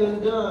said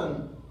and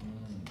done,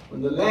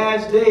 when the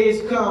last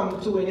days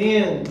come to an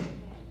end,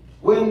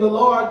 when the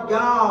Lord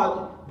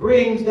God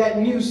brings that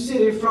new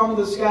city from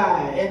the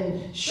sky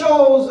and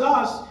shows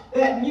us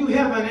that new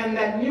heaven and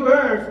that new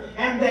earth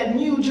and that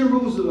new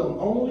Jerusalem,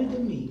 only the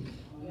meek.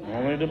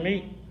 Only the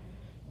meek.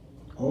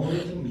 Only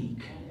the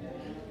meek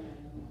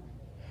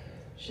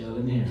shall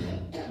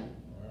inherit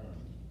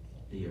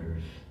the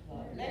earth.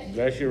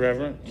 Bless you,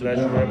 Reverend. Bless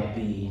you, Reverend.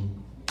 Be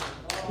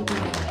the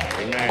glory.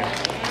 Amen.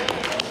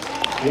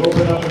 We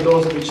open up the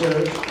doors of the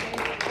church.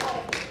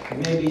 There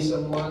may be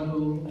someone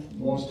who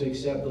wants to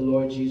accept the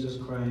Lord Jesus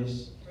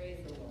Christ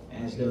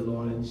as their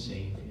Lord and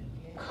Savior.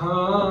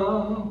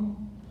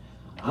 Come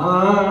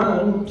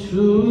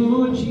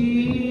unto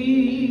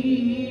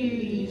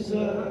Jesus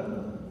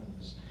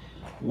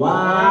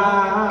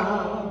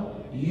while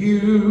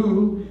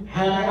you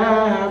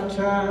have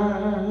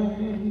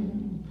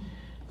time.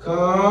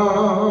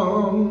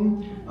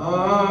 Come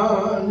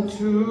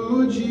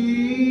unto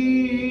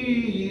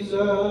Jesus.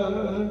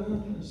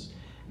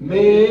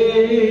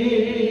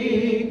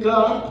 Make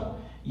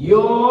up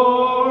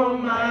your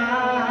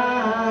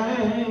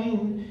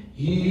mind.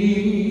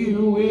 He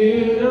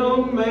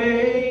will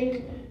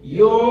make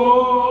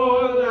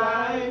your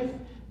life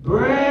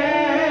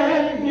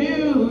brand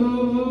new.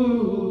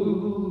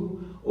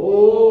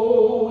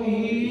 Oh,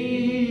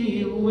 He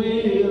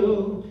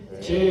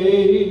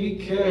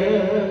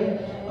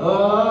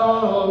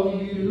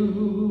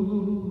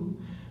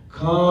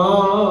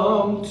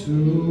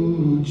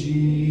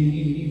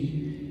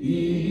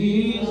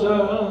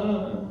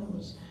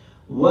Jesus,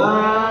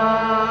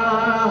 while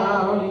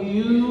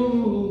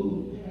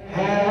you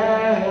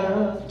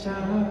have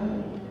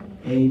time.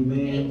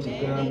 Amen. To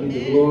God be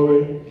the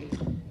glory.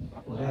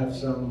 We'll have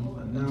some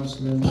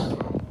announcements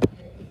from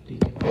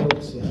Deacon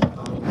Phillips, and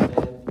following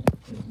that,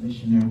 if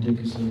Missionary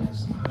Dickerson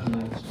has some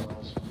highlights for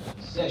us from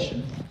the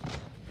session,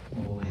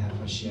 we'll have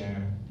her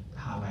share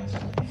highlights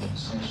from the annual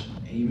session.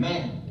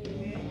 Amen.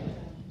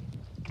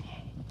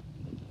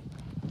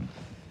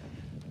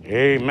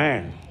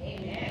 Amen.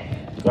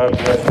 Amen. God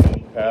bless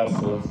you,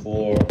 Pastor,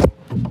 for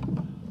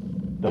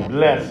the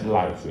blessed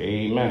life.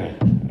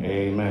 Amen.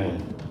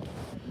 Amen.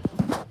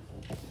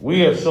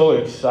 We are so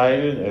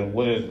excited at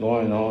what is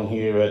going on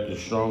here at the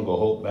Stronger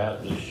Hope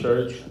Baptist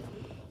Church.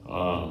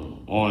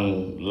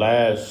 On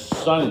last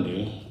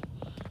Sunday,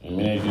 and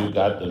many of you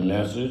got the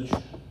message,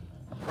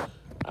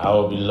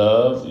 our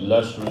beloved,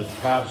 illustrious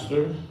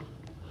pastor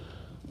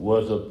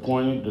was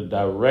appointed the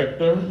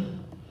director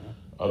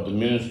of the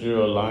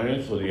Ministerial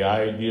Alliance for the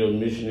Ideal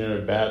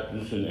Missionary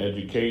Baptist and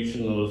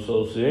Educational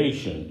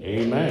Association.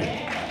 Amen.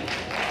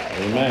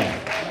 Amen.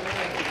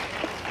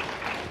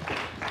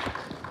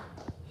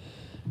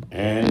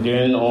 And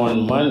then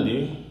on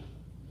Monday,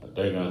 I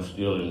think I'm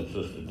still in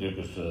Sister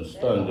Dickerson's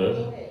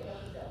thunder.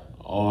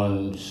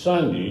 On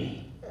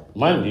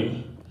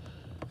Monday,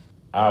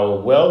 our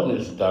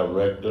wellness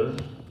director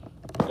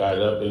got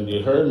up and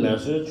did her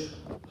message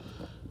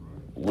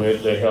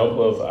with the help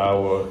of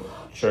our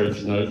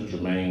church nurse,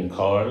 Jermaine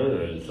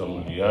Carter, and some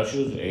of the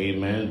ushers.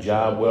 Amen.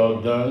 Job well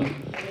done,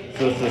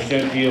 Sister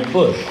Cynthia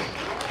Bush.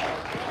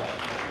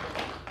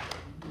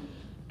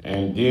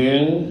 And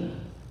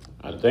then,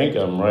 I think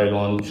I'm right,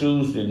 on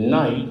Tuesday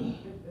night,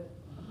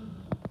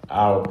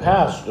 our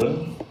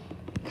pastor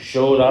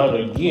showed out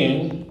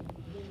again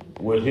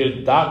with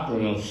his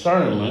doctrinal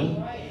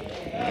sermon.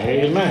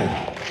 Amen.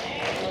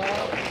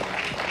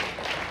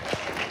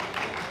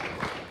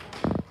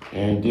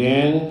 And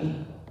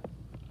then,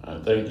 I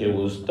think it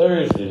was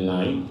Wednesday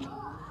night,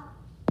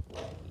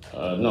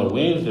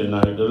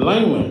 the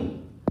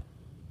layman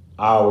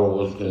hour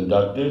was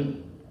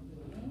conducted,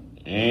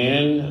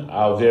 and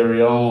our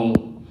very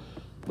own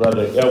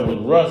Brother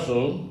Edward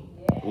Russell,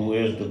 who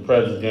is the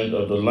president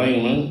of the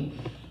layman,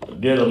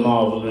 did a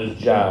marvelous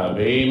job.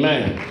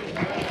 Amen.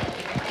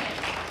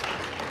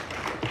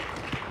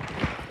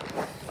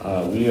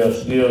 We are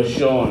still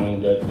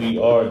showing that we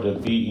are the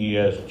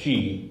BEST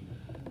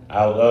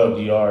out of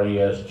the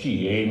REST.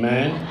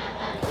 Amen.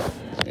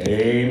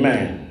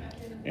 Amen.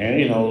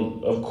 And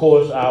of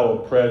course, our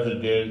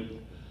president,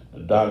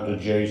 Dr.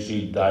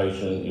 J.C.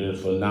 Dyson,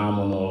 is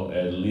phenomenal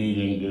at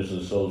leading this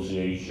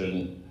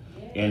association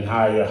in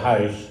higher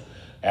heights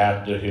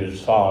after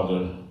his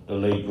father, the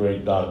late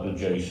great Dr.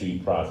 J.C.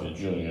 Prophet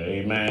Jr.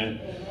 Amen.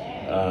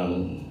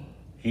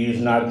 He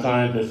is not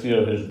trying to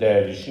fill his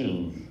daddy's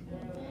shoes,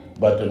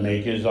 but to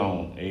make his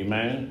own.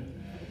 Amen.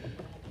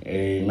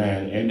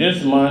 Amen. And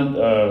this month,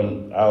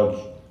 our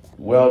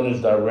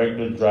wellness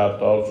director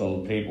dropped off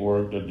some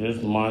paperwork that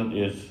this month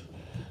is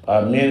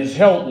Men's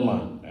Health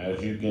Month.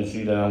 As you can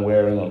see that I'm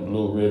wearing a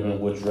blue ribbon,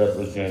 which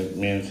represents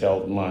Men's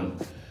Health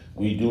Month.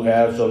 We do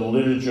have some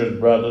literature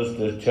brothers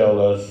to tell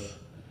us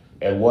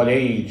at what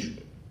age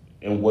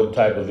and what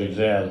type of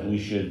exams we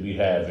should be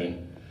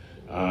having.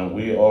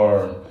 We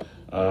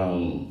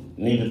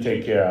need to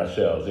take care of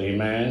ourselves.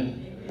 Amen.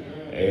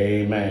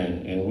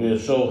 Amen. And we're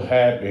so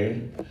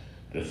happy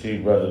to see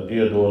Brother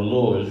Theodore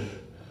Lewis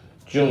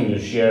Jr.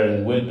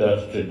 sharing with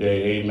us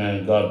today.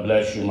 Amen. God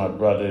bless you, my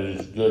brother.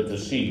 It's good to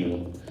see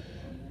you.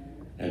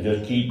 And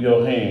just keep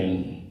your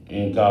hand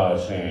in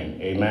God's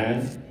hand.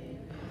 Amen.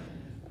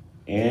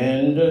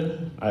 And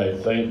I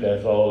think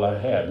that's all I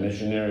have.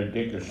 Missionary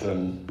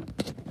Dickerson.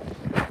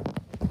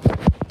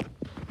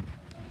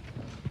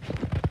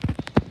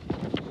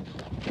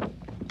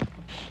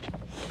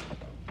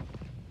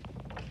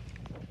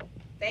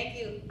 Thank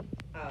you,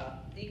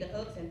 Deacon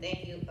Hooks, and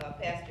thank you,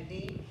 Pastor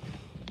D.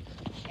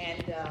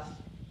 And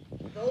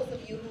those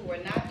of you who were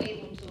not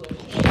able to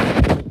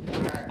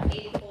attend our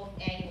 84th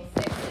annual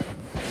session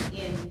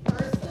in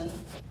person,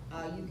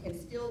 you can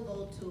still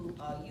go to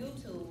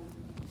YouTube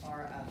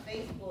or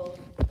Facebook,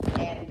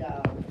 and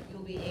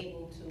you'll be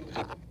able to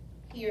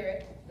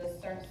hear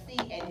see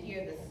and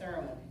hear the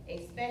sermon,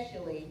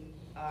 especially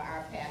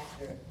our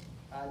pastor,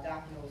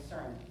 doctrinal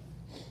sermon.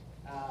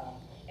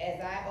 As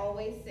I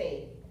always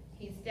say,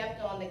 he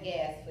stepped on the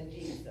gas for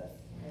Jesus.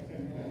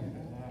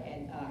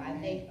 And I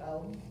think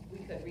we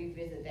could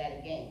revisit that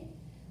again.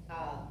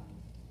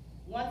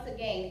 Once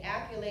again,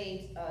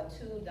 accolades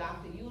to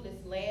Dr.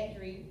 Eunice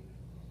Landry,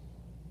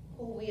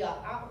 who we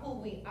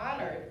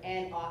honored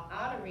and are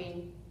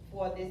honoring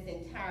for this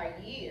entire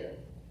year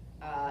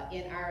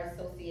in our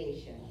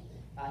association.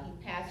 He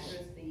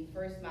pastors the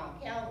First Mount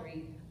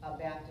Calvary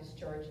Baptist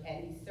Church,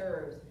 and he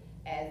serves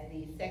as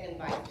the second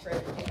vice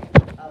president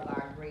of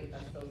our great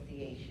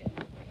association.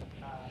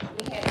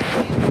 We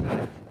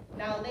had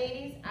now,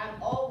 ladies,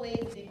 I'm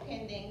always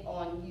depending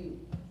on you.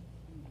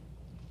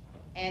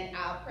 And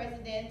our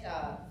president,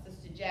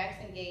 Sister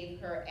Jackson, gave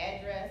her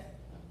address.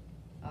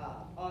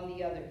 on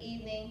the other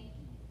evening.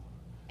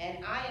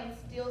 And I am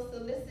still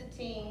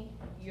soliciting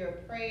your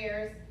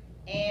prayers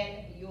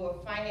and your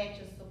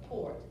financial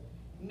support.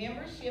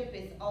 Membership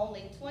is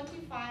only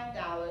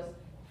 $25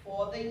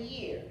 for the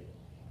year.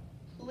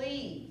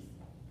 Please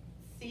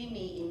see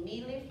me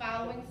immediately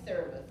following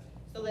service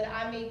so that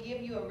I may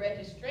give you a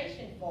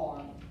registration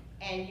form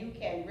and you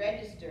can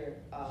register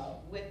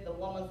with the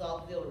Women's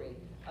Auxiliary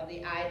of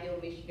the Ideal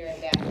Missionary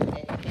Baptist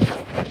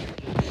Education.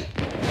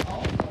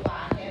 Also,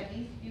 while I have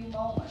these few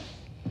moments,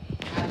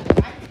 I would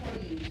like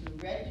for you to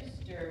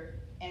register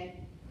and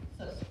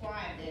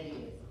subscribe, that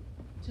is,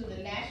 to the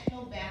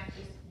National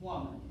Baptist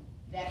Woman.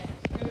 That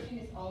subscription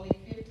is only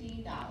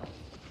 $15.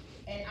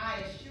 And I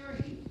assure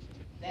you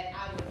that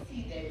I will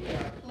see that we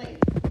are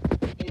placed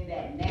in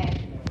that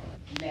national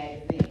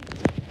magazine.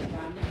 So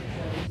I'm looking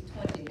for these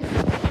 20 to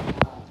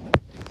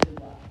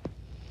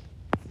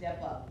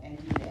step up and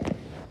do that.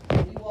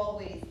 And you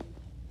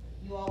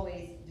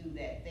always do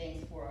that,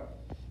 things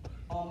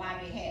on my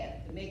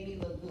behalf, to make me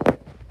look good.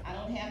 I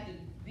don't have to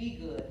be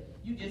good,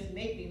 you just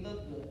make me look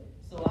good,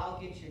 so I'll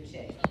get your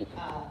check.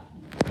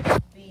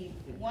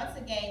 Once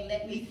again,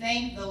 let me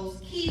thank those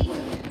key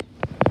women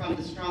from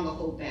the Stronger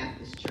Hope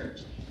Baptist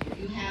Church. If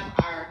you have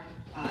our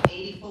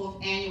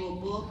 84th annual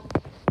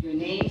book, your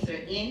names are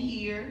in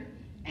here.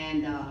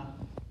 And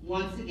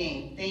once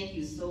again, thank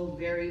you so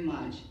very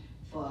much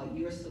for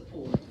your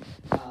support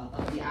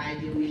of the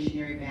Ideal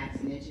Missionary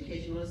Baptist and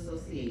Educational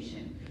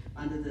Association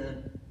under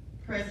the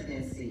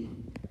presidency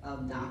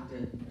of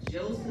Dr.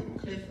 Joseph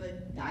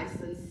Clifford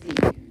Dyson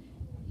Sr.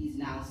 He's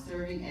now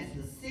serving as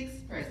the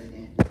 6th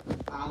president,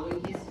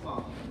 following his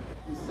father,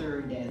 who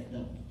served as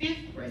the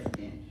 5th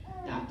president,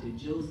 Dr.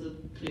 Joseph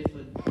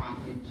Clifford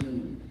Crockett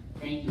Jr.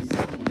 Thank you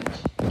so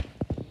much.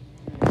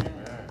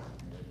 Amen.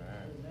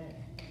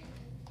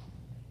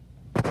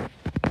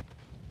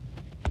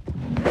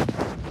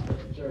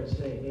 The church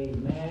say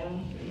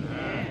amen.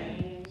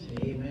 Amen.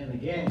 Say amen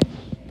again.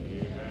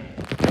 Amen.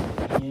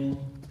 Again,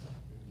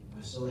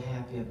 we're so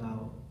happy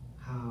about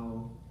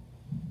how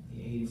the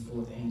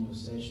 84th annual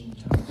session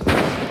turned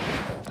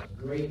out. A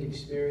great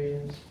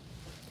experience,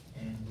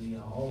 and we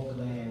are all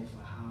glad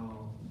for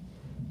how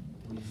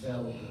we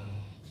felt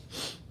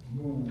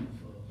the move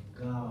of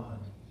God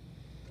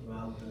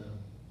throughout the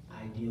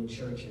Ideal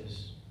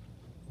churches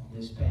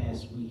this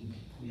past week.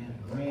 We had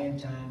a grand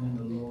time in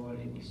the Lord.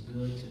 It was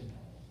good to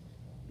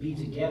be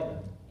together.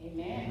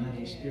 Amen. I've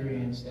not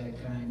experienced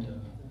that kind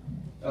of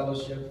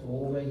fellowship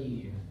for over a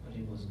year, but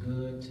it was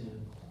good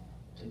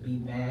to be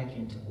back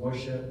and to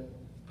worship,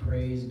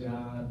 praise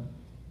God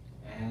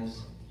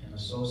as an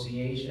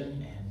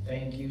association. And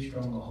thank you,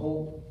 Stronger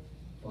Hope,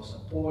 for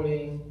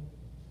supporting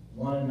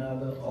one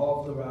another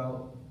all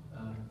throughout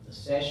the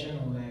session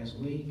on last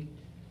week.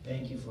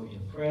 Thank you for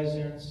your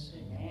presence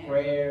and your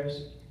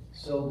prayers.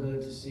 So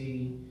good to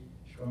see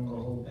Stronger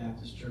Hope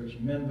Baptist Church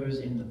members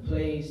in the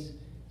place,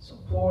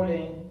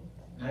 supporting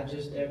not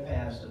just their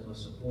pastor, but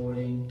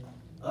supporting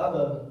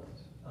other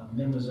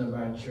members of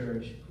our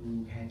church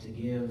who had to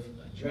give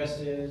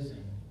addresses.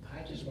 And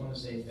I just want to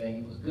say thank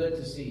you. It was good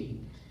to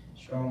see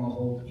Stronger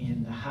Hope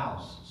in the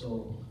house.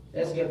 So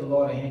let's give the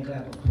Lord a hand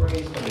clap of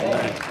praise for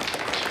that.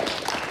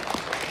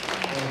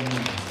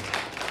 Amen.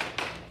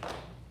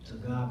 To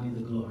God be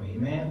the glory.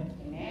 Amen.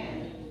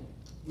 Amen.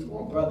 We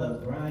want Brother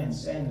Brian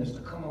Sanders to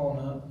come on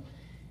up.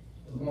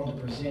 We want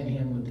to present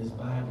him with this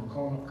Bible.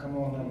 Come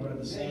on up,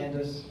 Brother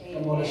Sanders.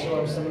 Come on and show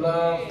him some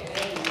love.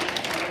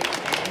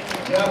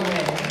 Young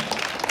man.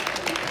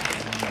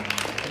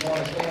 Come on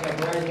and stand up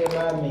right here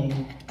by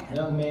me.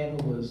 Young man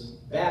who was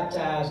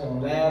baptized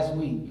on last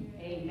week.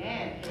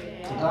 Amen.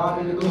 To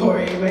God be the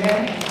glory.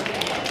 Amen.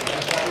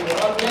 That's why we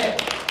were up there.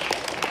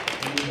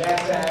 And we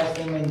baptized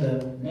him in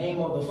the name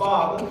of the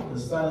Father, the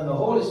Son, and the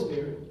Holy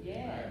Spirit.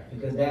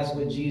 Because that's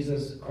what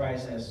Jesus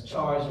Christ has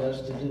charged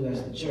us to do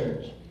as the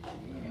church.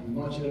 And we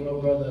want you to know,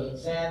 Brother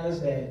Sanders,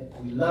 that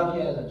we love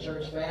you as a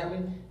church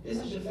family. This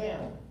is your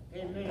family.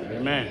 Amen.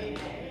 Amen.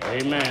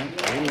 Amen.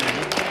 Amen.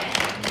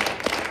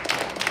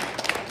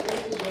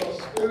 This is your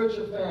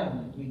spiritual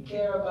family. We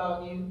care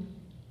about you.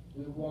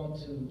 We want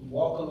to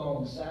walk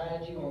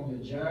alongside you on your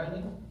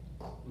journey.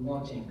 We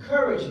want to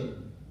encourage you.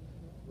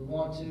 We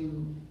want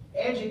to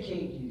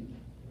educate you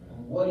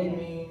on what it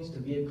means to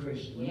be a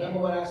Christian. Remember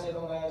what I said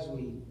on last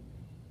week?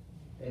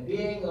 That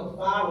being a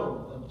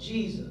follower of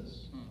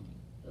Jesus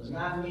does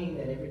not mean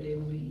that every day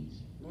will be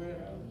easy.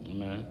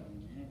 Amen.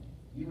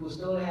 You will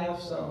still have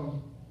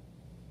some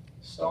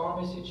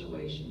stormy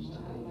situations to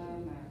go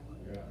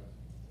through.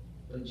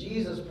 But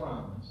Jesus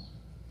promised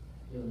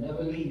he'll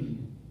never leave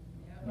you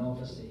nor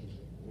forsake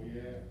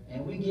you.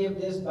 And we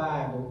give this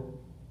Bible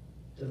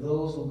to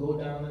those who go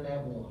down in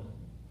that water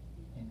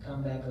and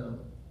come back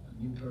up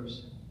a new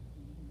person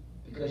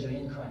because you're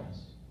in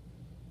Christ.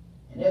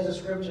 And there's a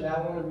scripture that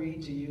I want to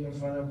read to you in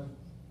front of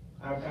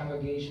our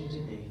congregation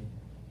today.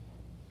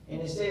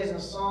 And it says in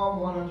Psalm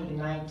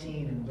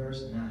 119 and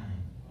verse 9.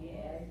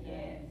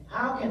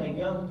 How can a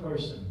young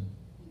person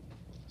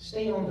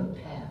stay on the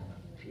path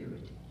of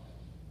purity?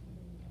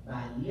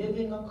 By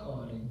living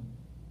according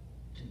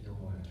to your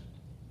word.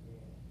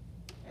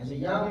 As a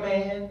young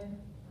man,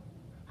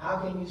 how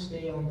can you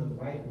stay on the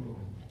right road?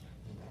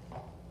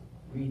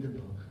 Read the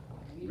book.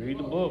 Read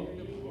the book.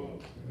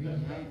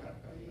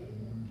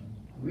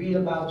 Read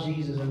about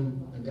Jesus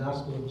in the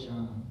Gospel of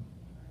John.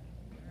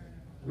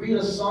 Read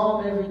a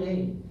psalm every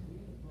day.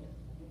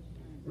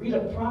 Read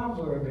a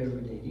proverb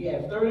every day. You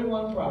have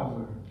 31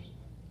 proverbs,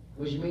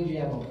 which means you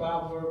have a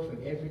proverb for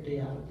every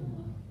day out of the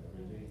month.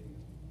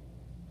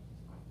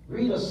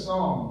 Read a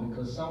psalm,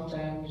 because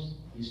sometimes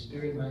your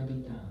spirit might be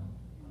down.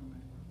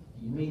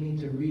 You may need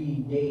to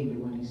read David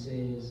when he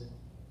says,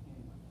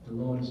 "The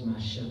Lord is my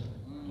shepherd,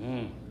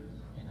 and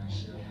I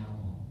shall have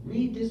all."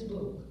 Read this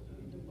book.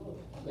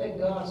 Let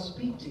God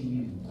speak to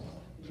you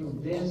through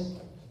this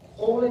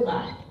holy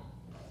Bible.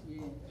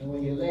 And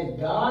when you let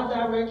God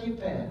direct your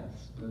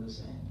paths, Brother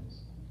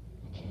Sanders,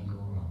 you can't go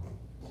wrong.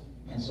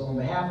 And so on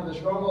behalf of the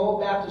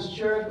Stronghold Baptist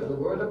Church, where the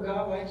Word of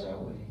God lights our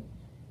way,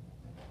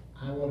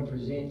 I want to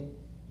present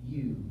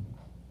you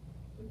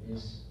with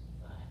this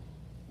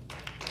Bible.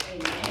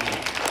 Amen.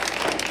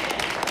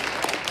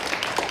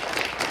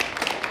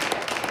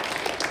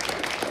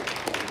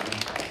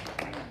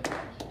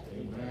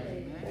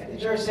 Let the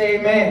church say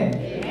amen.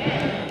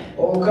 Amen.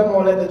 Oh, come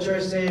on, let the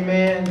church say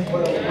amen.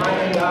 What a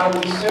mighty God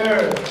we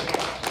serve.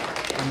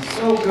 He's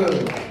so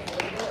good.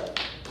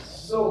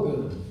 So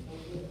good.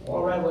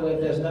 All right, well, if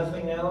there's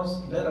nothing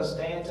else, let us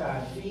stand to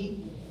our feet.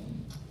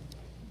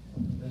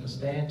 Let us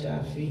stand to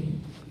our feet.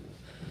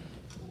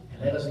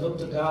 And let us look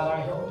to God,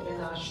 our help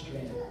and our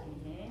strength.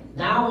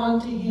 Now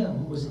unto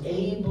him who is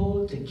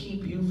able to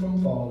keep you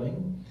from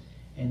falling,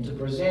 and to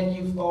present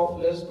you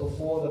faultless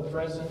before the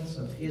presence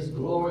of his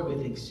glory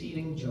with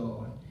exceeding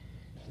joy.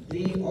 To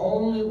thee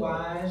only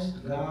wise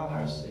God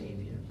our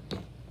Savior,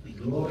 be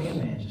glory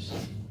and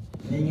majesty,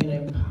 dominion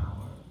and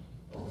power,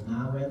 both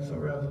now and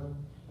forever.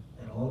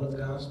 And all of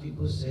God's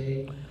people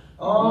say,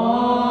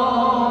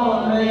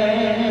 Amen.